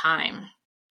 at that time.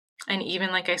 And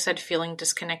even, like I said, feeling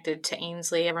disconnected to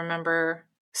Ainsley. I remember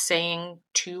saying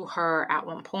to her at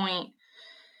one point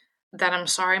that I'm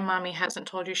sorry mommy hasn't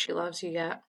told you she loves you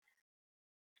yet.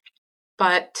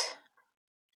 But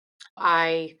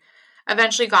I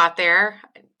eventually got there,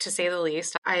 to say the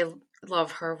least. I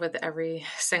love her with every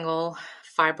single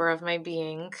fiber of my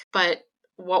being. But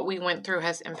what we went through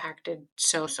has impacted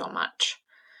so much.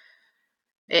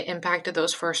 It impacted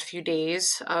those first few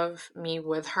days of me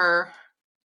with her,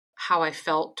 how I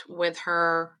felt with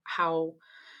her, how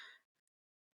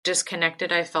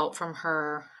disconnected I felt from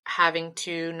her, having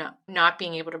to not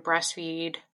being able to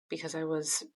breastfeed because I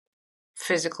was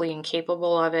physically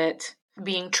incapable of it,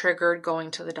 being triggered, going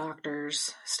to the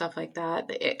doctors, stuff like that.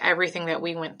 Everything that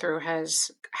we went through has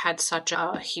had such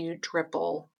a huge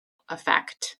ripple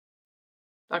effect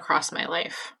across my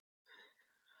life.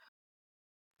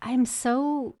 I'm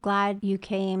so glad you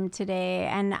came today,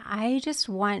 and I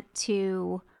want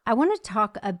to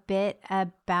talk a bit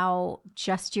about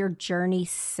just your journey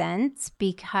since,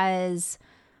 because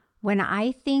when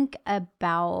I think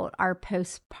about our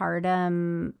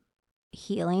postpartum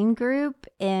healing group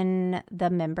in the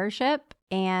membership,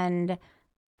 and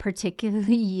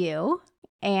particularly you,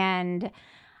 and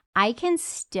I can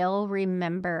still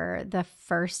remember the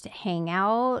first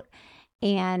hangout,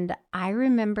 and I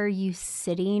remember you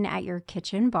sitting at your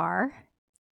kitchen bar,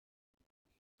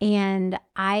 and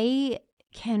I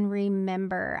can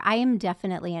remember, I am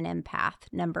definitely an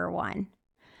empath, number one.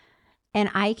 And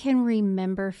I can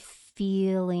remember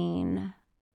feeling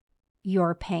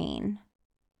your pain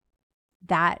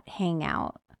that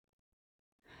hangout.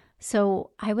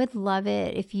 So I would love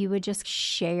it if you would just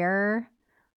share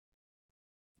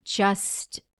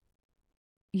just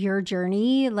your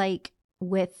journey, like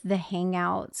with the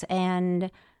hangouts,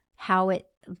 and how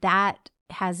that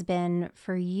has been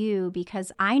for you,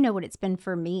 because I know what it's been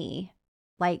for me,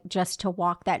 like just to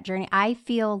walk that journey. I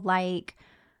feel like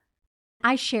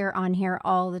I share on here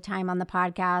all the time on the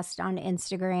podcast, on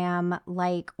Instagram,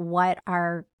 like what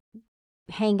our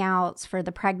hangouts for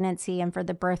the pregnancy and for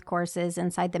the birth courses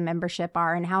inside the membership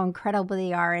are, and how incredible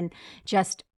they are, and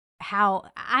just how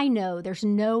I know there's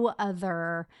no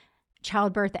other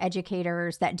childbirth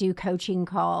educators that do coaching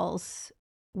calls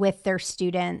with their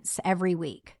students every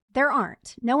week. There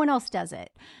aren't. No one else does it.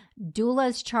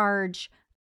 Doulas charge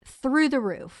through the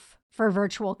roof for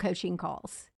virtual coaching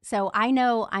calls. So I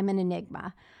know I'm an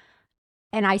enigma.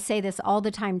 And I say this all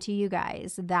the time to you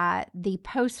guys, that the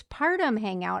postpartum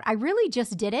hangout, I really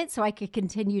just did it so I could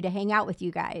continue to hang out with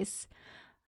you guys.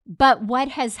 But what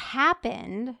has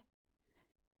happened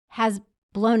has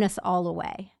blown us all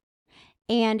away.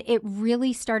 And it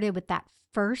really started with that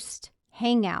first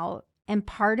hangout. And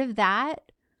part of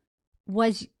that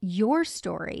was your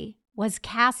story, was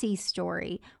Cassie's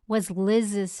story, was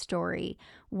Liz's story,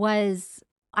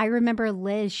 I remember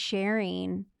Liz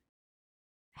sharing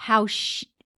how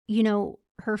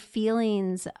her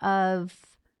feelings of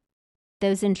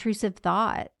those intrusive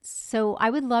thoughts. So I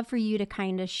would love for you to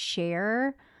kind of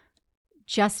share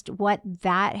just what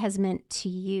that has meant to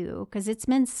you, because it's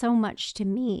meant so much to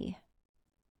me.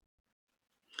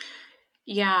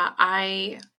 Yeah,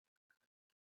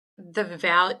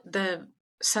 the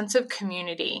sense of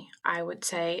community, I would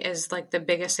say, is like the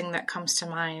biggest thing that comes to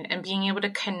mind, and being able to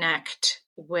connect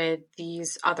with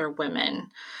these other women,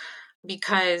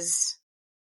 because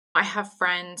I have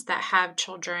friends that have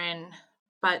children,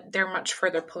 but they're much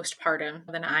further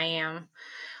postpartum than I am.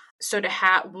 So to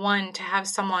have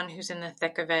someone who's in the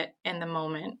thick of it in the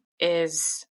moment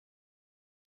is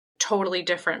totally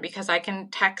different, because I can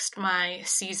text my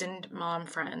seasoned mom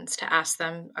friends to ask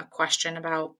them a question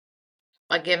about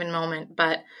a given moment,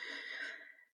 but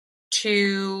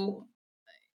to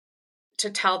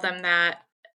tell them that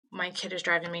my kid is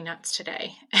driving me nuts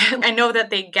today. I know that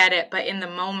they get it, but in the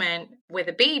moment with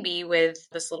a baby, with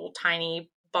this little tiny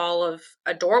ball of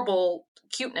adorable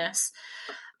cuteness,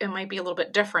 it might be a little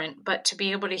bit different. But to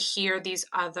be able to hear these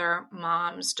other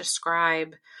moms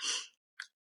describe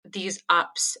these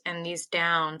ups and these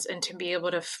downs, and to be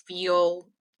able to feel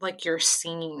like you're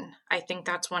seen, I think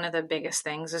that's one of the biggest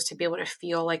things, is to be able to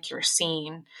feel like you're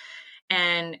seen,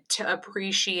 and to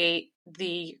appreciate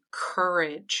the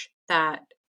courage that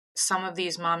some of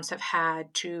these moms have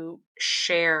had to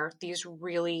share these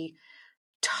really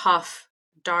tough,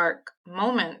 dark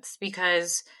moments,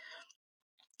 because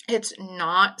it's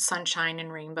not sunshine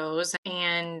and rainbows.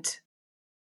 And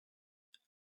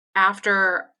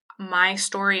after my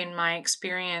story and my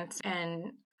experience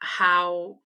and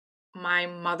how my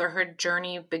motherhood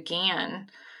journey began,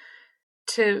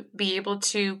 to be able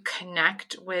to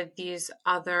connect with these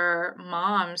other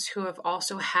moms who have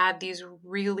also had these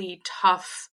really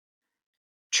tough,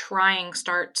 trying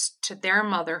starts to their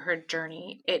motherhood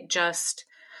journey, it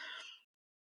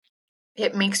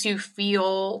makes you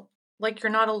feel like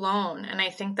you're not alone. And I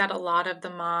think that a lot of the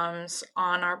moms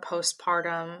on our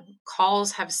postpartum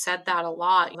calls have said that a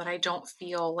lot, that I don't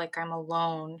feel like I'm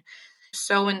alone.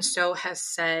 So and so has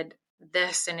said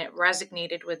this and it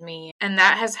resonated with me. And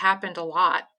that has happened a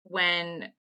lot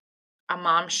when a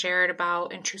mom shared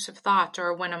about intrusive thoughts,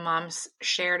 or when a mom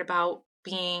shared about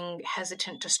being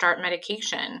hesitant to start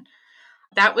medication.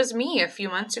 That was me a few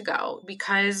months ago,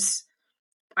 because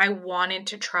I wanted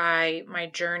to try my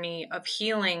journey of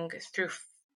healing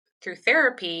through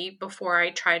therapy before I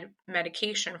tried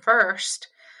medication first.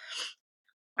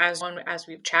 As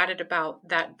we've chatted about,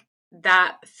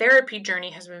 that therapy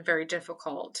journey has been very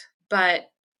difficult,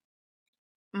 but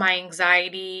my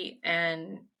anxiety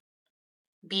and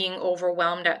being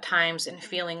overwhelmed at times and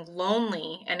feeling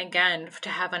lonely, and again, to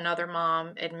have another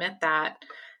mom admit that,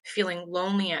 feeling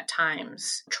lonely at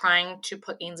times, trying to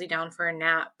put Ainsley down for a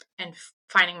nap and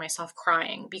finding myself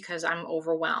crying because I'm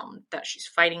overwhelmed that she's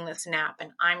fighting this nap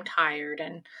and I'm tired,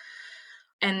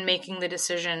 and making the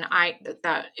decision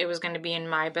that it was going to be in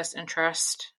my best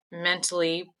interest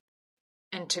mentally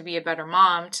and to be a better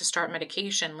mom to start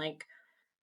medication. Like,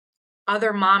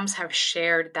 other moms have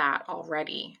shared that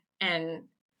already, and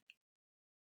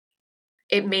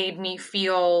it made me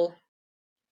feel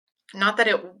not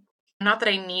that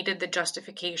I needed the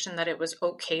justification that it was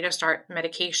okay to start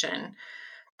medication,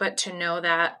 but to know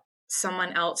that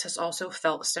someone else has also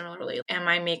felt similarly. Am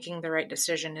I making the right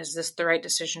decision? Is this the right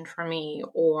decision for me?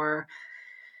 Or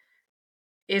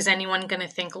is anyone going to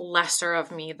think lesser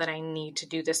of me that I need to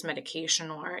do this medication?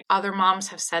 Or other moms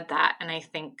have said that, and I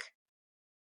think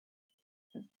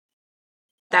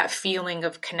that feeling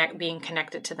of being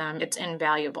connected to them, it's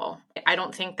invaluable. I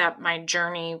don't think I'd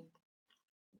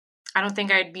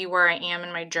be where I am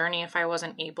in my journey if I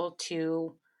wasn't able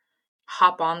to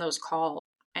hop on those calls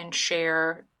and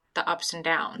share the ups and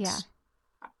Yeah.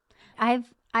 downs.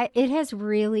 It has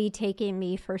really taken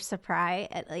me for surprise.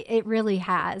 It really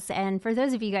has. And for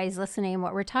those of you guys listening,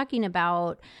 what we're talking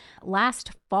about,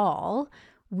 last fall,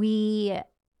 we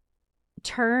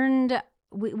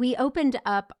opened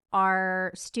up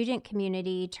our student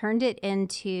community, turned it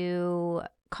into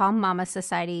Calm Mama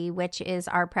Society, which is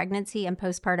our pregnancy and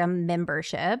postpartum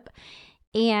membership.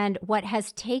 And what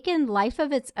has taken life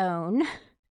of its own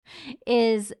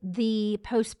is the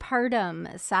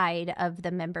postpartum side of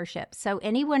the membership. So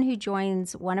anyone who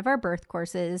joins one of our birth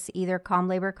courses, either Calm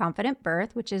Labor Confident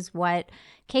Birth, which is what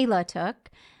Kayla took,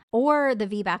 or the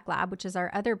VBAC Lab, which is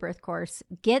our other birth course,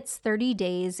 gets 30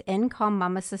 days in Calm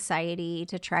Mama Society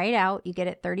to try it out. You get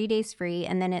it 30 days free,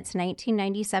 and then it's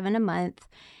 $19.97 a month.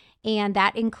 And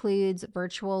that includes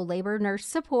virtual labor nurse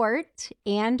support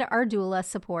and our doula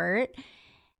support.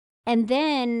 And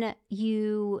then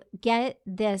you get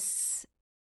this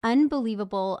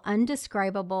unbelievable,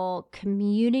 undescribable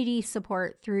community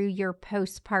support through your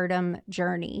postpartum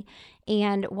journey.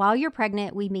 And while you're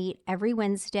pregnant, we meet every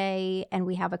Wednesday and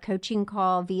we have a coaching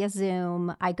call via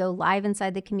Zoom. I go live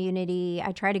inside the community.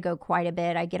 I try to go quite a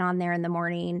bit. I get on there in the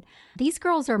morning. These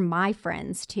girls are my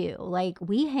friends too. Like,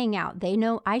 we hang out. They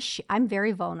know I'm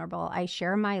very vulnerable. I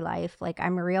share my life. Like,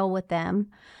 I'm real with them.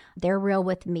 They're real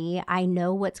with me. I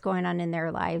know what's going on in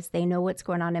their lives. They know what's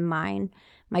going on in mine.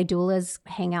 My doulas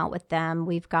hang out with them.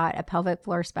 We've got a pelvic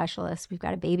floor specialist. We've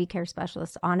got a baby care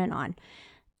specialist, on and on.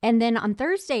 And then on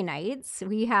Thursday nights,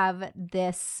 we have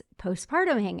this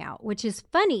postpartum hangout, which is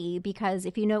funny because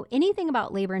if you know anything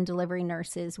about labor and delivery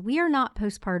nurses, we are not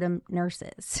postpartum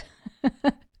nurses.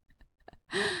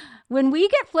 When we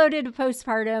get floated to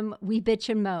postpartum, we bitch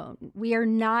and moan. We are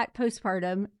not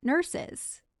postpartum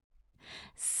nurses.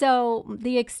 So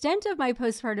the extent of my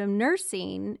postpartum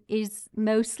nursing is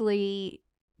mostly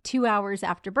 2 hours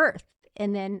after birth.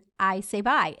 And then I say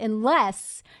bye,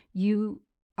 unless you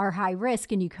are high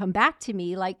risk and you come back to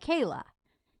me like Kayla.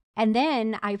 And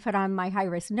then I put on my high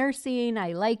risk nursing.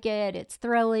 I like it. It's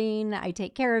thrilling. I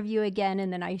take care of you again,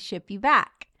 and then I ship you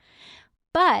back.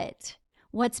 But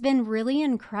what's been really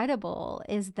incredible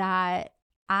is that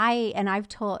I've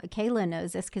told, Kayla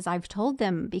knows this because I've told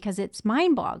them, because it's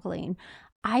mind boggling.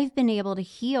 I've been able to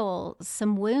heal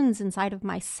some wounds inside of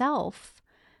myself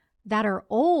that are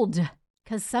old,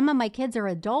 because some of my kids are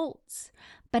adults,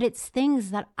 but it's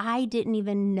things that I didn't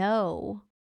even know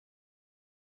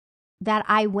that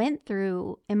I went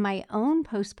through in my own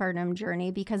postpartum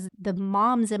journey, because the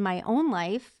moms in my own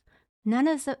life,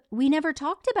 we never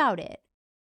talked about it.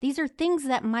 These are things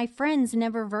that my friends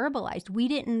never verbalized. We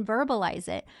didn't verbalize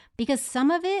it because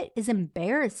some of it is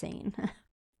embarrassing.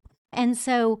 And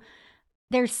so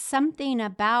there's something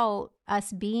about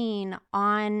us being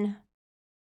on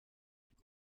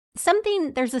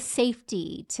something, there's a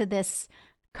safety to this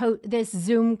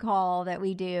Zoom call that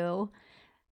we do,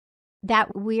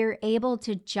 that we're able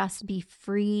to just be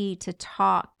free to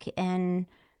talk and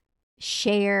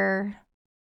share.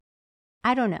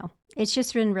 I don't know. It's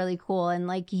just been really cool. And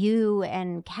like, you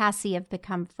and Cassie have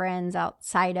become friends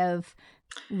outside of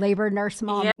labor nurse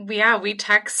mom. Yeah, we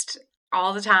text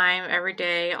all the time, every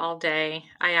day, all day.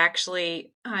 I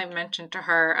mentioned to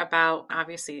her about,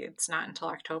 obviously it's not until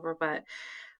October, but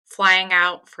flying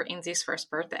out for Ainsley's first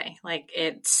birthday. Like,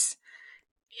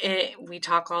 we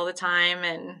talk all the time,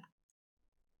 and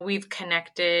we've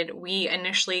connected. We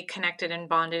initially connected and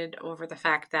bonded over the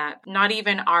fact that not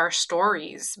even our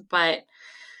stories, but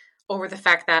over the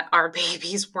fact that our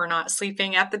babies were not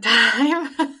sleeping at the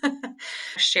time,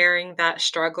 sharing that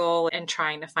struggle and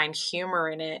trying to find humor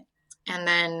in it. And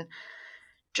then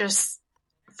just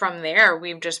from there,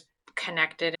 we've just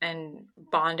connected and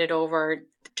bonded over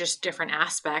just different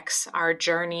aspects, our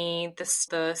journey,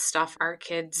 the stuff our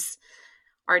kids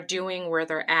are doing, where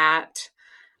they're at.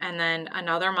 And then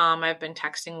another mom I've been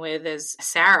texting with is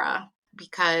Sarah,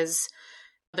 because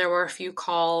there were a few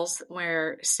calls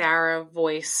where Sarah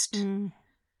voiced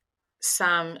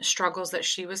some struggles that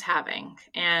she was having.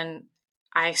 And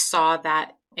I saw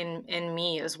that in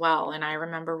me as well. And I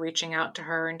remember reaching out to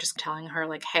her and just telling her,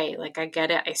 like, hey, like, I get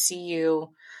it. I see you.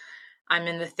 I'm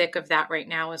in the thick of that right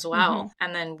now as well. Mm-hmm.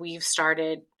 And then we've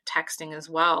started texting as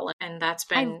well. And that's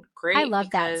been great. I love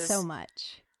that so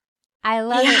much. I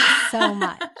love it so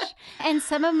much. And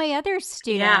some of my other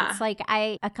students,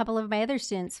 a couple of my other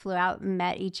students flew out and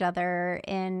met each other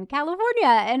in California.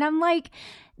 And I'm like,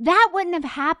 that wouldn't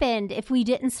have happened if we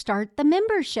didn't start the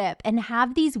membership and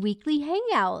have these weekly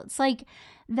hangouts. Like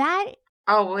that.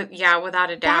 Oh, yeah, without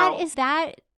a doubt.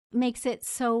 That makes it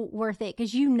so worth it,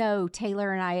 because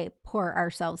Taylor and I pour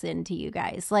ourselves into you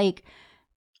guys, like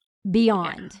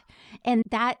beyond. Yeah. And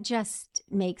that just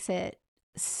makes it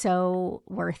so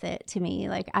worth it to me.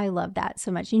 Like, I love that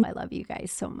so much. I love you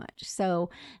guys so much. So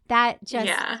that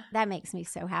makes me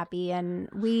so happy. And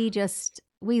we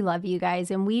love you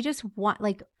guys. And we just want,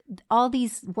 like, all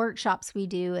these workshops we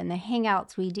do and the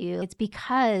hangouts we do, it's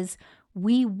because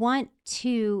we want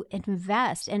to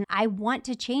invest, and I want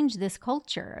to change this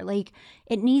culture. Like,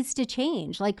 it needs to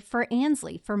change. Like, for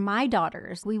Ansley, for my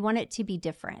daughters, we want it to be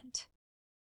different.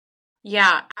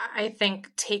 Yeah, I think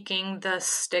taking the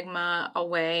stigma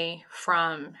away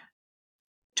from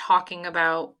talking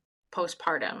about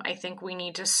postpartum, I think we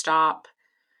need to stop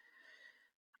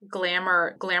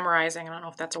glamorizing, I don't know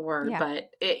if that's a word, but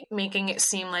making it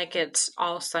seem like it's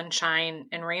all sunshine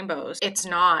and rainbows. It's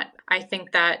not. I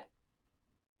think that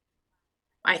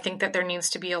there needs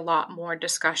to be a lot more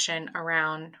discussion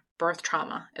around birth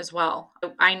trauma as well.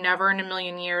 I never in a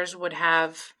million years would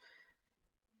have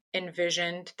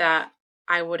envisioned that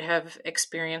I would have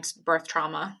experienced birth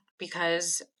trauma,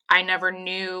 because I never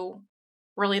knew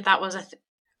really that was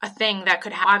a thing that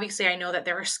could happen. Obviously, I know that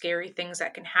there are scary things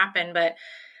that can happen, but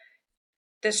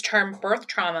this term birth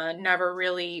trauma never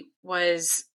really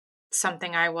was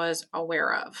something I was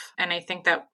aware of. And I think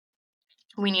that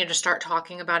we need to start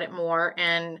talking about it more.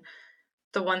 And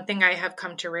the one thing I have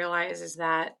come to realize is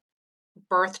that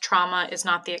birth trauma is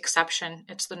not the exception,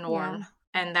 it's the norm.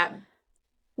 And that,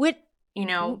 which, you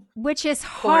know, which is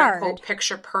quote hard. unquote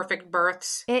picture perfect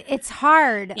births. It's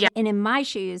hard. Yeah. And in my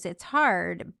shoes, it's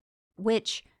hard,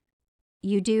 which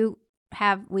we do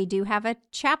have a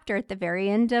chapter at the very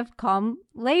end of Calm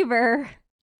Labor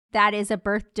that is a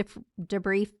birth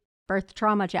debris, birth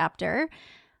trauma chapter.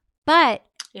 But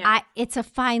it's a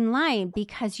fine line,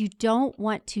 because you don't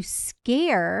want to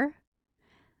scare,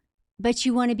 but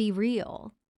you want to be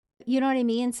real. You know what I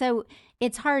mean? So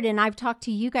it's hard. And I've talked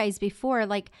to you guys before,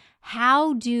 like,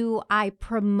 how do I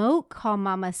promote Calm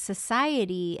Mama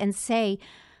Society and say,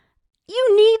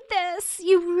 you need this.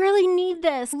 You really need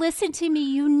this. Listen to me.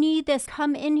 You need this.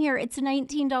 Come in here. It's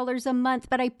 $19 a month,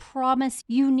 but I promise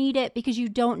you need it, because you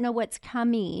don't know what's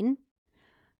coming,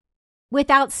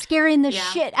 without scaring the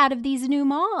shit out of these new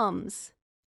moms.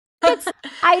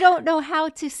 I don't know how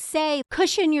to say,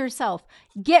 cushion yourself.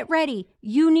 Get ready.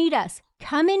 You need us.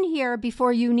 Come in here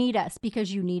before you need us,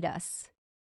 because you need us.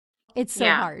 It's so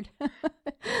hard.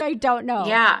 I don't know.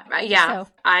 Yeah. So.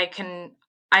 I can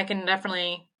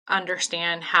definitely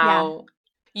understand how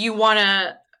you want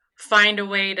to find a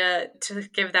way to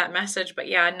give that message, but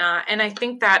and I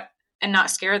think that, and not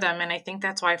scare them. And I think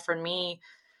that's why, for me,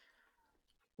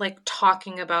 like,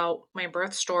 talking about my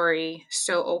birth story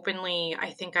so openly, I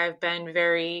think I've been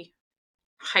very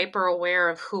hyper aware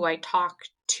of who I talk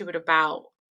to it about.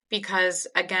 Because,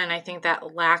 again, I think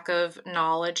that lack of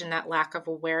knowledge and that lack of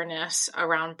awareness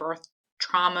around birth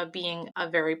trauma being a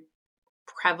very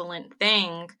prevalent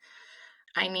thing,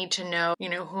 I need to know,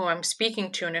 who I'm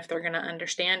speaking to and if they're going to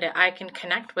understand it. I can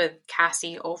connect with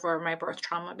Cassie over my birth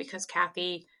trauma, because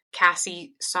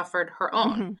Cassie suffered her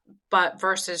own. Mm-hmm. But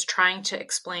versus trying to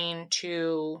explain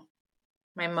to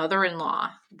my mother-in-law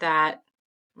that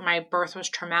my birth was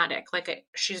traumatic, like,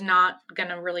 she's not going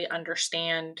to really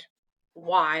understand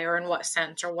why or in what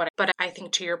sense or what. But I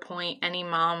think, to your point, any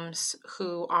moms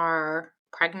who are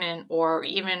pregnant or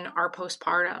even are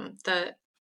postpartum,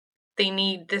 they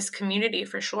need this community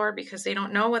for sure, because they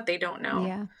don't know what they don't know.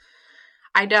 Yeah.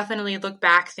 I definitely look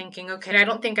back thinking, okay, I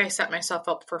don't think I set myself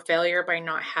up for failure by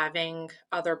not having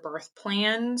other birth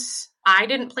plans. I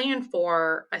didn't plan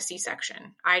for a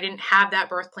C-section. I didn't have that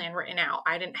birth plan written out.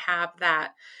 I didn't have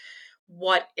that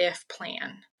what if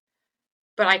plan.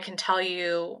 But I can tell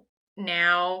you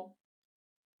now,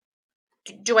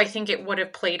 do I think it would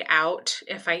have played out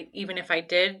even if I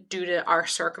did, due to our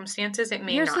circumstances? It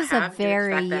may Yours not was have. A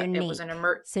very unique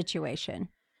situation.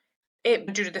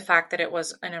 Due to the fact that it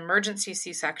was an emergency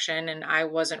C-section and I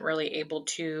wasn't really able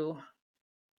to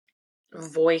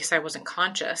voice, I wasn't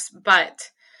conscious.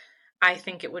 But I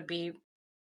think it would be,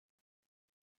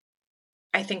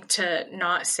 to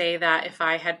not say that if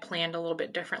I had planned a little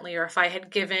bit differently, or if I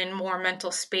had given more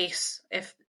mental space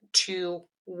to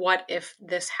what if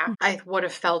this happened, I would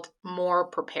have felt more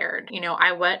prepared.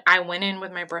 I went in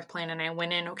with my birth plan, and I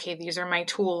went in, okay, these are my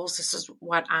tools. This is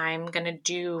what I'm going to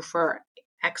do for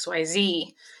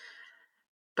XYZ.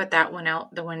 But that went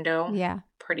out the window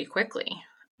pretty quickly.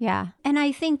 Yeah. And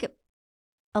I think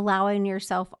allowing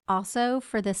yourself also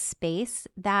for the space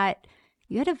that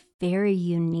you had a very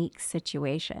unique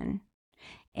situation.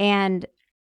 And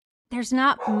there's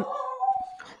not... Oh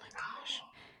my gosh.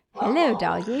 Hello,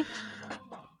 doggy.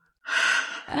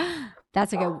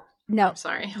 That's a good... No, I'm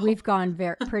sorry. We've gone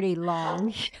pretty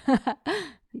long.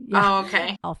 Oh,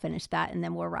 okay. I'll finish that and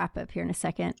then we'll wrap up here in a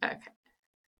second. Okay.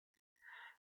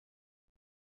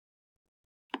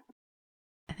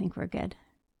 I think we're good.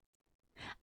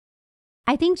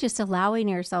 I think just allowing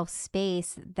yourself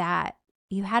space that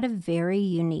you had a very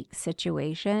unique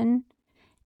situation,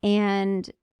 and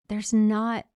there's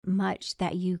not much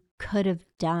that you could have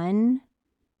done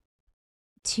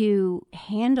to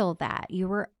handle that. You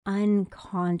were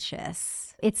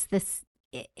unconscious. It's this,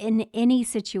 in any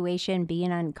situation,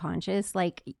 being unconscious,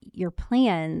 like your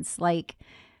plans, like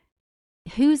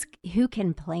who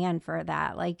can plan for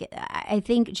that? Like, I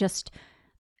think just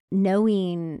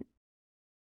knowing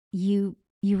you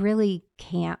really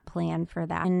can't plan for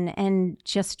that, and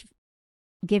just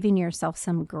giving yourself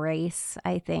some grace,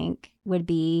 I think, would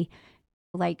be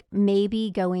like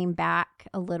maybe going back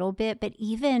a little bit. But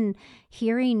even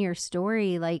hearing your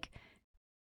story, like,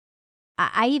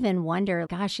 I even wonder,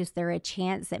 gosh, is there a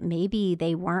chance that maybe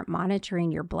they weren't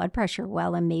monitoring your blood pressure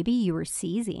well and maybe you were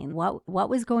seizing? What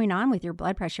was going on with your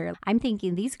blood pressure? I'm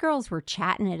thinking these girls were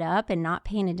chatting it up and not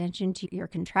paying attention to your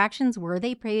contractions. Were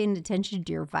they paying attention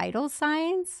to your vital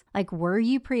signs? Like, were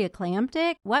you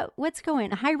preeclamptic? What's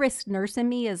going on? High risk nurse in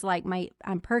me is like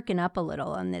I'm perking up a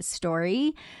little on this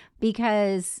story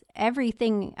because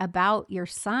everything about your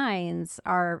signs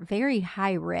are very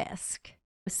high risk.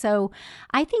 So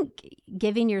I think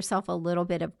giving yourself a little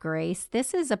bit of grace,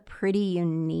 this is a pretty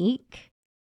unique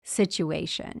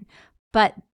situation.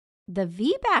 But the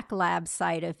VBAC lab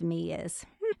side of me is,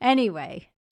 anyway,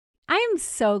 I am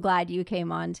so glad you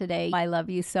came on today. I love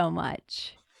you so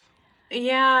much.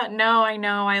 Yeah, no, I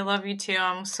know. I love you too.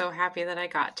 I'm so happy that I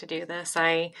got to do this.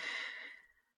 I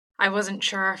wasn't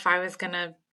sure if I was going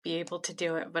to be able to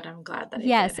do it, but I'm glad that I did.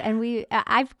 Yes, and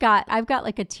I've got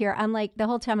like a tear. I'm like, the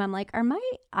whole time I'm like, are my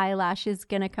eyelashes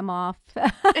gonna come off?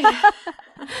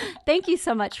 Thank you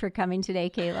so much for coming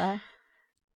today, Kayla.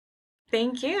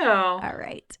 Thank you. All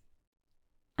right,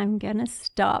 I'm gonna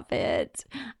stop it.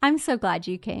 I'm so glad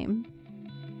you came.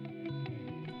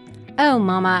 Oh,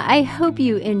 Mama, I hope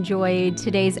you enjoyed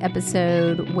today's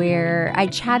episode where I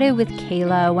chatted with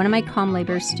Kayla, one of my Calm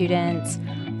Labor students,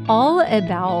 all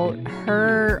about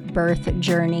her birth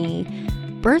journey.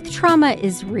 Birth trauma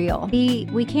is real.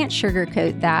 We can't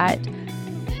sugarcoat that.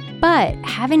 But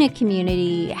having a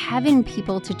community, having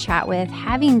people to chat with,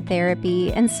 having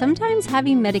therapy, and sometimes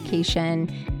having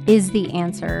medication is the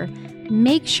answer.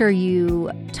 Make sure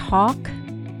you talk,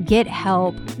 get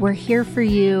help. We're here for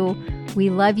you. We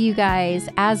love you guys.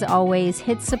 As always,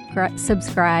 hit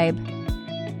subscribe.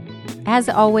 As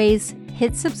always,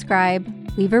 hit subscribe,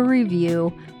 leave a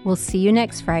review. We'll see you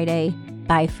next Friday.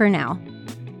 Bye for now.